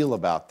you feel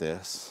about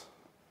this?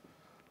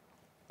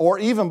 Or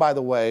even, by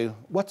the way,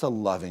 what's a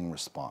loving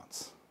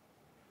response?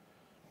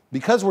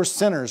 because we're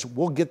sinners,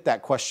 we'll get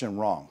that question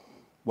wrong.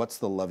 What's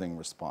the loving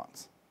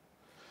response?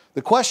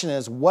 The question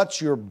is,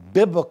 what's your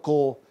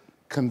biblical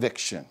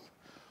conviction?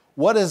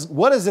 What is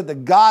it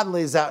that God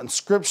lays out in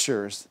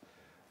scriptures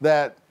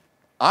that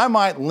I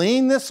might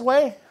lean this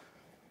way,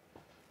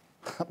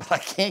 but I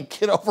can't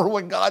get over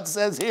what God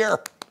says here?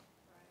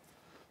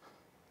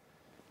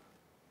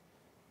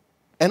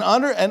 And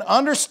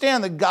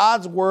understand that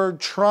God's word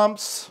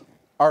trumps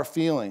our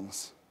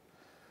feelings.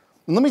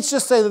 And let me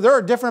just say that there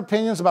are different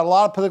opinions about a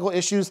lot of political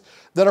issues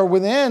that are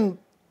within,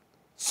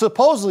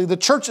 supposedly, the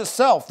church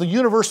itself. The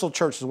universal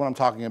church is what I'm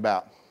talking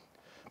about.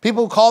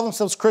 People who call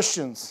themselves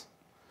Christians.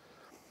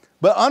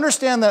 But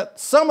understand that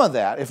some of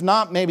that, if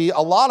not maybe a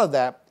lot of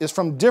that, is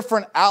from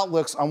different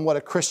outlooks on what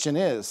a Christian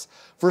is.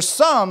 For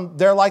some,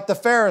 they're like the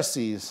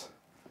Pharisees.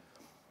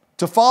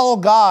 To follow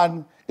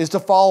God is to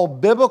follow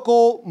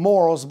biblical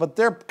morals, but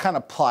they're kind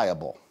of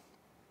pliable.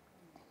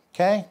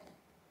 Okay? I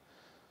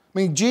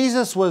mean,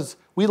 Jesus was,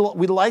 we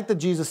like that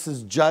Jesus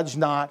says, judge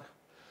not.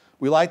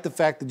 We like the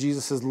fact that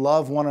Jesus says,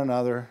 love one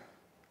another,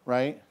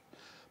 right?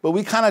 But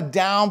we kind of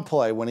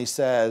downplay when he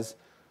says,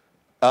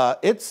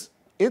 it's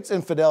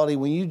infidelity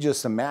when you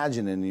just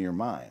imagine it in your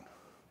mind.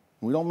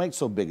 We don't make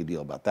so big a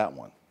deal about that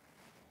one.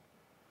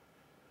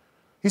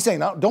 He's saying,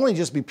 no, don't only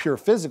just be pure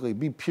physically,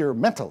 be pure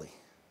mentally.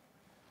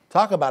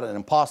 Talk about an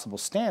impossible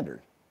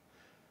standard.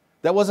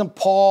 That wasn't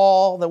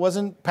Paul, that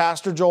wasn't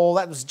Pastor Joel,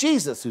 that was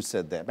Jesus who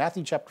said that.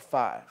 Matthew chapter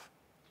 5.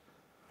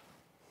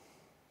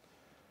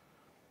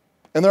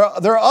 And there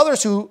are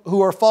others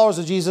who are followers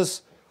of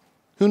Jesus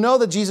who know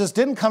that Jesus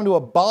didn't come to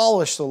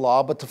abolish the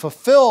law, but to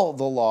fulfill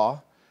the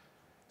law.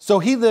 So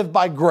he lived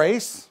by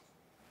grace,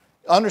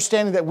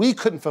 understanding that we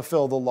couldn't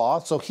fulfill the law,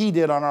 so he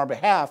did on our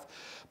behalf.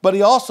 But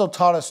he also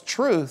taught us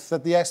truth,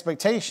 that the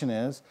expectation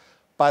is,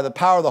 by the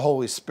power of the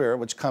Holy Spirit,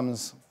 which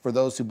comes for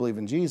those who believe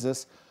in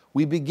Jesus,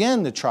 we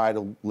begin to try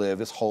to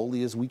live as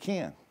holy as we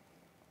can.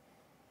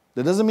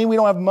 That doesn't mean we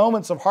don't have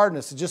moments of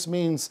hardness. It just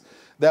means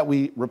that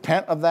we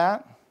repent of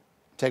that,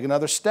 take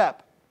another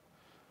step.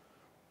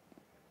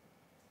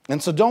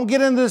 And so don't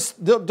get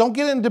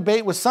in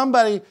debate with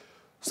somebody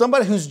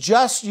who's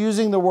just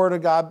using the Word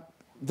of God.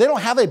 They don't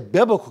have a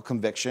biblical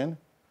conviction.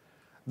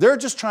 They're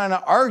just trying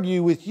to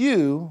argue with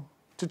you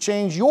to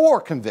change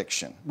your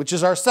conviction, which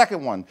is our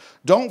second one.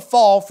 Don't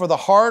fall for the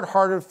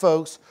hard-hearted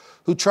folks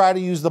who try to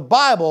use the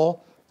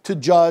Bible to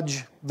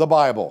judge the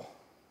Bible.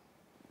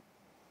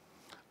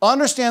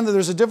 Understand that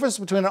there's a difference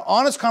between an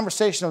honest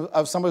conversation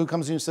of somebody who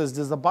comes to you and says,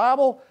 does the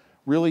Bible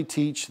really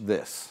teach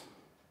this?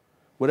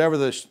 Whatever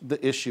the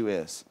issue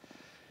is.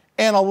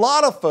 And a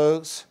lot of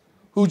folks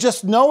who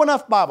just know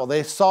enough Bible,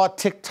 they saw a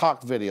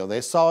TikTok video,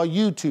 they saw a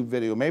YouTube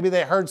video, maybe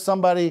they heard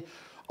somebody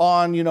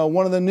on,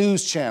 one of the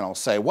news channels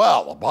say,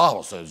 well, the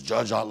Bible says,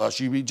 judge not lest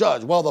you be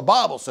judged. Well, the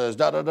Bible says,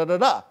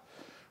 da-da-da-da-da,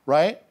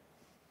 right?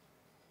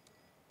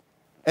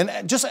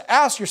 And just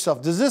ask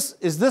yourself,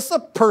 is this a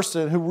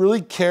person who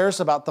really cares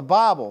about the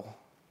Bible?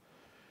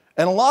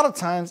 And a lot of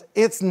times,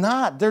 it's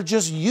not. They're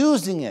just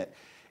using it.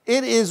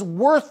 It is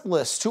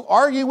worthless to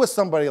argue with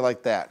somebody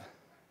like that.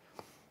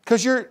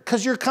 Because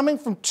you're coming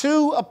from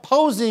two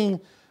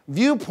opposing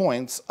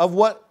viewpoints of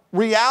what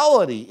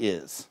reality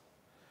is.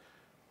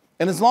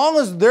 And as long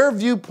as their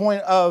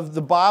viewpoint of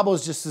the Bible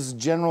is just this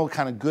general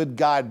kind of good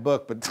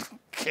guidebook, but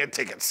can't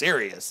take it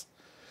serious,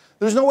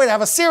 there's no way to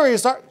have a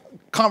serious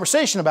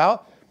conversation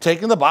about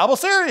taking the Bible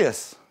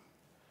serious.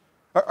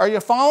 Are you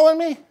following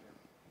me?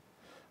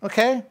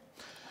 Okay.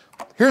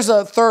 Here's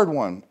a third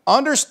one.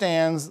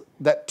 Understands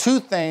that two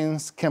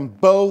things can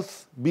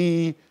both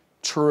be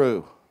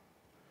true.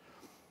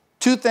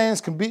 Two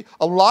things can be,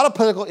 a lot of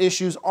political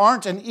issues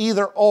aren't an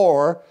either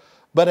or,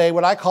 but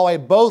what I call a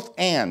both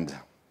and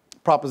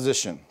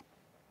proposition.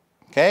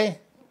 Okay?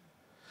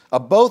 A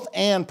both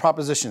and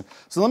proposition.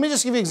 So let me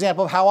just give you an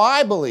example of how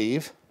I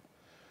believe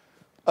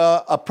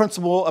a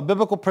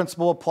biblical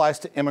principle applies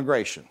to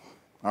immigration.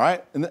 All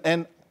right?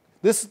 And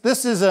this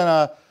is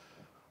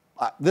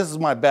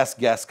my best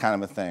guess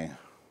kind of a thing.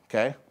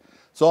 Okay?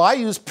 So I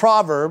use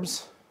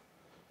Proverbs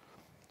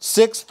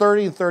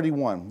 6:30 and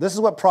 31. This is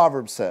what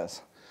Proverbs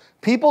says.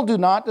 People do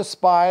not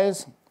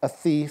despise a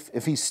thief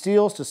if he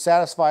steals to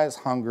satisfy his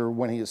hunger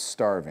when he is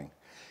starving.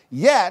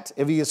 Yet,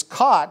 if he is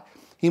caught,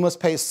 he must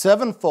pay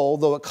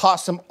sevenfold, though it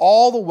costs him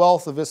all the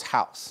wealth of his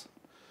house.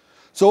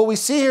 So what we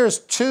see here is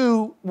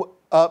two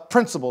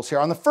principles here.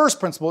 On the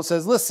first principle, it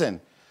says, listen,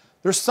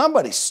 there's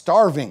somebody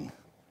starving.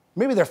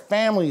 Maybe their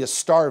family is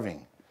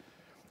starving.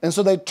 And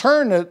so they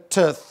turn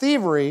to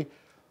thievery,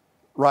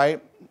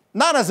 right,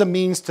 not as a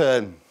means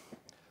to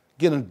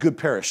get a good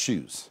pair of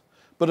shoes,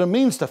 but a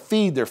means to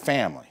feed their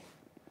family.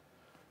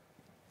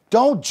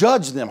 Don't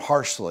judge them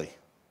harshly.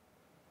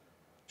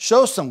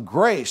 Show some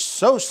grace.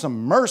 Show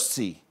some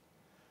mercy.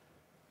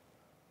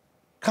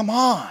 Come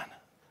on.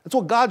 That's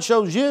what God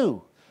shows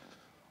you.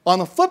 On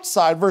the flip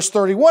side, verse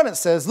 31, it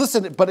says,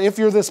 listen, but if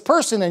you're this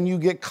person and you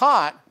get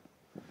caught,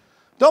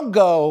 don't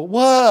go,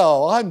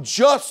 well, I'm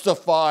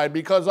justified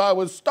because I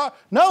was starved.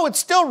 No, it's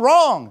still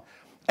wrong.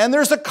 And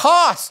there's a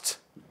cost.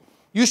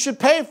 You should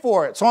pay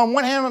for it. So on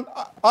one hand,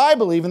 I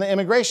believe in the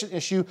immigration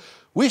issue,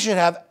 we should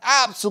have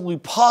absolutely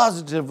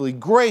positively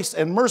grace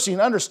and mercy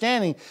and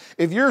understanding.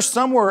 If you're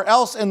somewhere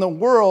else in the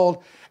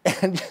world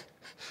and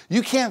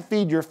you can't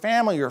feed your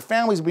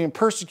family's being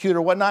persecuted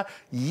or whatnot,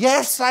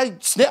 yes, I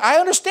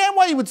understand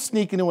why you would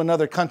sneak into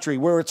another country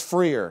where it's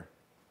freer,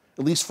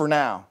 at least for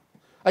now.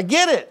 I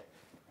get it.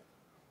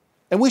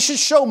 And we should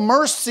show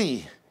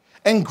mercy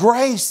and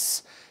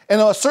grace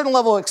and a certain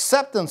level of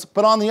acceptance.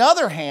 But on the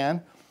other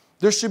hand,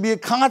 there should be a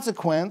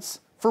consequence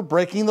for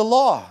breaking the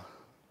law.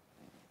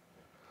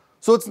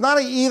 So it's not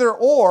an either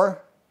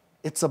or,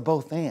 it's a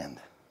both and.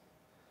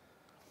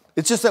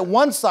 It's just that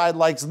one side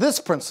likes this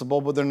principle,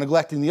 but they're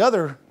neglecting the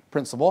other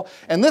principle.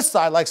 And this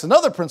side likes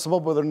another principle,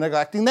 but they're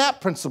neglecting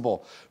that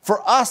principle.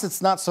 For us,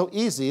 it's not so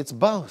easy. It's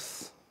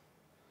both.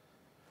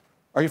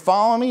 Are you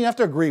following me? You have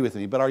to agree with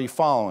me, but are you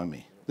following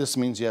me? This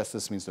means yes,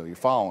 this means no. You're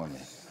following me.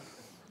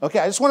 Okay,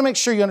 I just want to make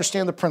sure you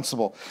understand the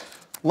principle.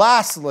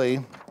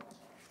 Lastly,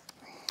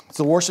 as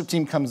the worship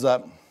team comes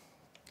up,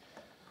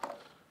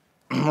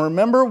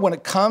 remember when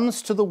it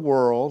comes to the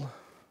world,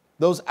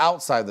 those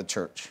outside the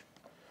church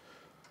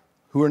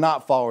who are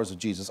not followers of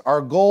Jesus,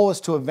 our goal is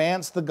to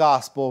advance the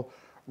gospel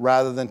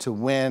rather than to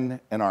win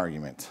an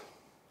argument,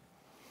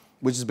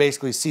 which is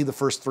basically see the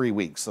first 3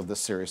 weeks of this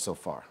series so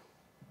far.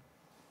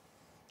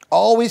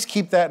 Always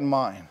keep that in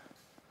mind.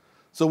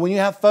 So when you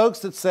have folks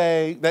that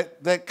say,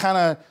 that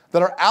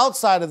are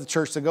outside of the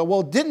church that go,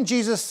 well, didn't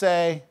Jesus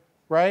say,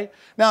 right?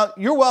 Now,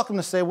 you're welcome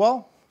to say,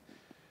 well,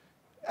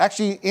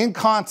 actually, in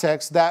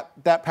context,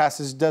 that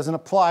passage doesn't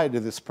apply to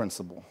this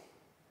principle,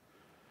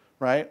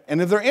 right?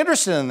 And if they're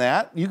interested in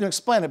that, you can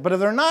explain it. But if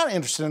they're not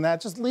interested in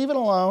that, just leave it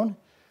alone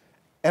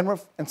and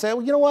say,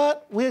 well, you know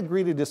what? We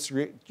agree to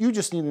disagree. You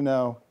just need to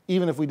know,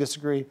 even if we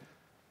disagree,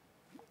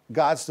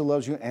 God still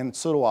loves you, and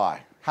so do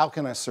I. How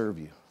can I serve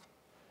you?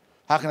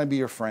 How can I be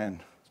your friend?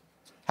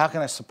 How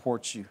can I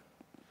support you?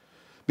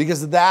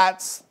 Because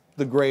that's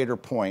the greater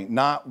point,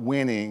 not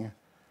winning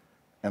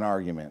an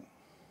argument.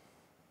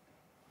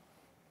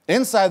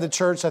 Inside the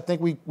church, I think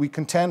we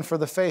contend for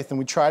the faith and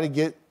we try to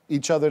get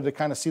each other to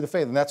kind of see the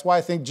faith. And that's why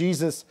I think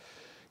Jesus,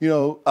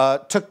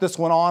 took this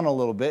one on a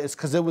little bit. It's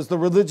because it was the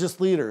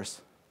religious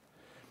leaders.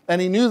 And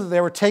he knew that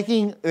they were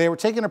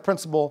taking a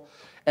principle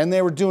and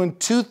they were doing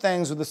two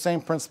things with the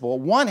same principle.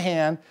 On one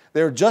hand,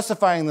 they were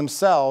justifying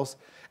themselves.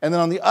 And then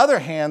on the other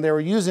hand, they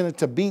were using it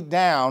to beat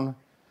down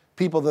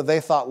people that they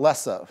thought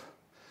less of.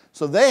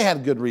 So they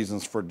had good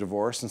reasons for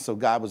divorce, and so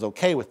God was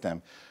okay with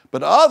them.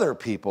 But other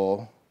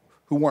people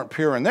who weren't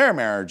pure in their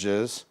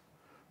marriages,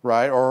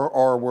 right,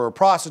 or were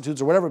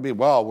prostitutes or whatever it be,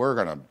 well, we're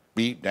going to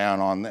beat down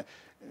on that.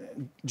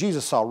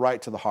 Jesus saw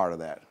right to the heart of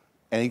that,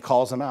 and he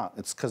calls them out.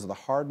 It's because of the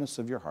hardness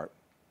of your heart.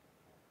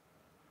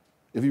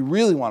 If you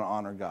really want to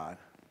honor God,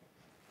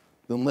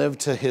 then live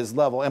to his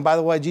level. And by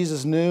the way,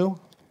 Jesus knew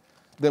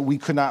that we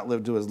could not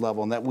live to his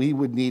level and that we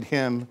would need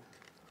him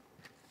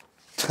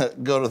to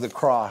go to the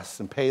cross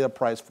and pay the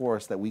price for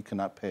us that we could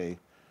not pay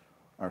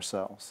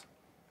ourselves.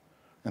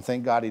 And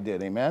thank God he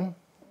did. Amen?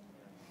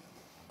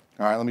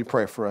 All right, let me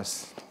pray for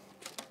us.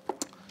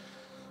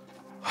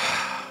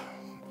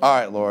 All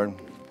right, Lord.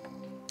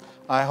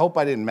 I hope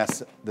I didn't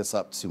mess this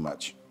up too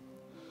much.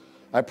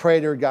 I pray,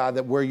 dear God,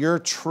 that where your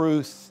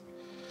truth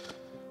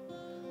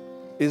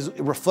it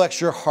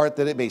reflects your heart,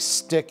 that it may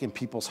stick in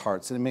people's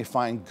hearts, and it may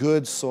find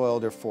good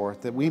soil, therefore,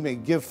 that we may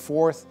give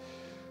forth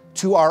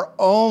to our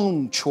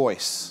own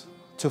choice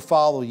to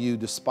follow you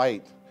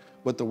despite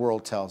what the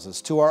world tells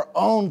us, to our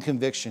own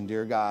conviction,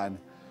 dear God,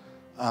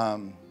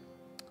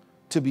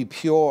 to be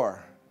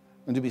pure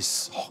and to be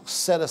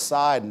set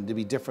aside and to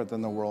be different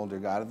than the world, dear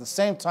God. At the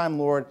same time,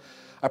 Lord,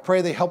 I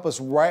pray they help us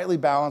rightly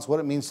balance what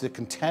it means to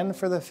contend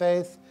for the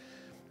faith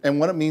and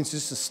what it means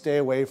just to stay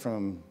away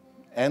from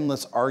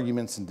endless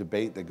arguments and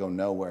debate that go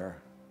nowhere.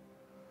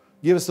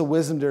 Give us the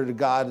wisdom, dear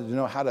God, to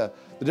know the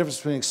difference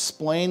between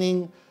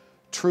explaining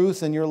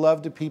truth and your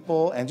love to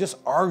people and just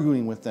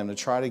arguing with them to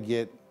try to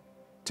get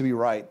to be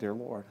right, dear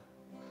Lord.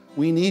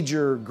 We need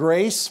your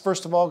grace,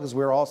 first of all, because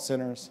we're all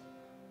sinners.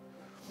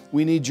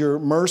 We need your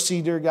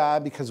mercy, dear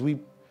God, because we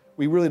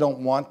really don't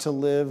want to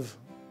live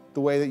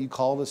the way that you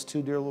called us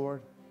to, dear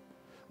Lord.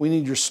 We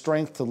need your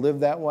strength to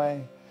live that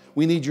way.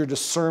 We need your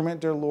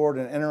discernment, dear Lord,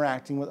 in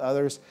interacting with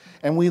others.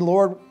 And we,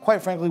 Lord,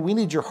 quite frankly, we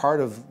need your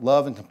heart of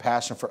love and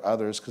compassion for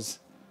others, because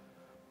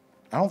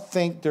I don't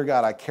think, dear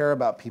God, I care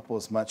about people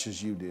as much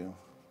as you do.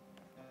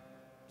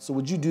 So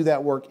would you do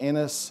that work in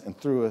us and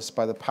through us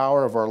by the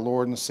power of our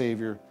Lord and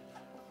Savior,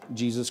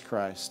 Jesus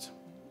Christ.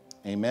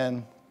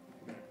 Amen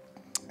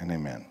and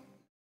amen.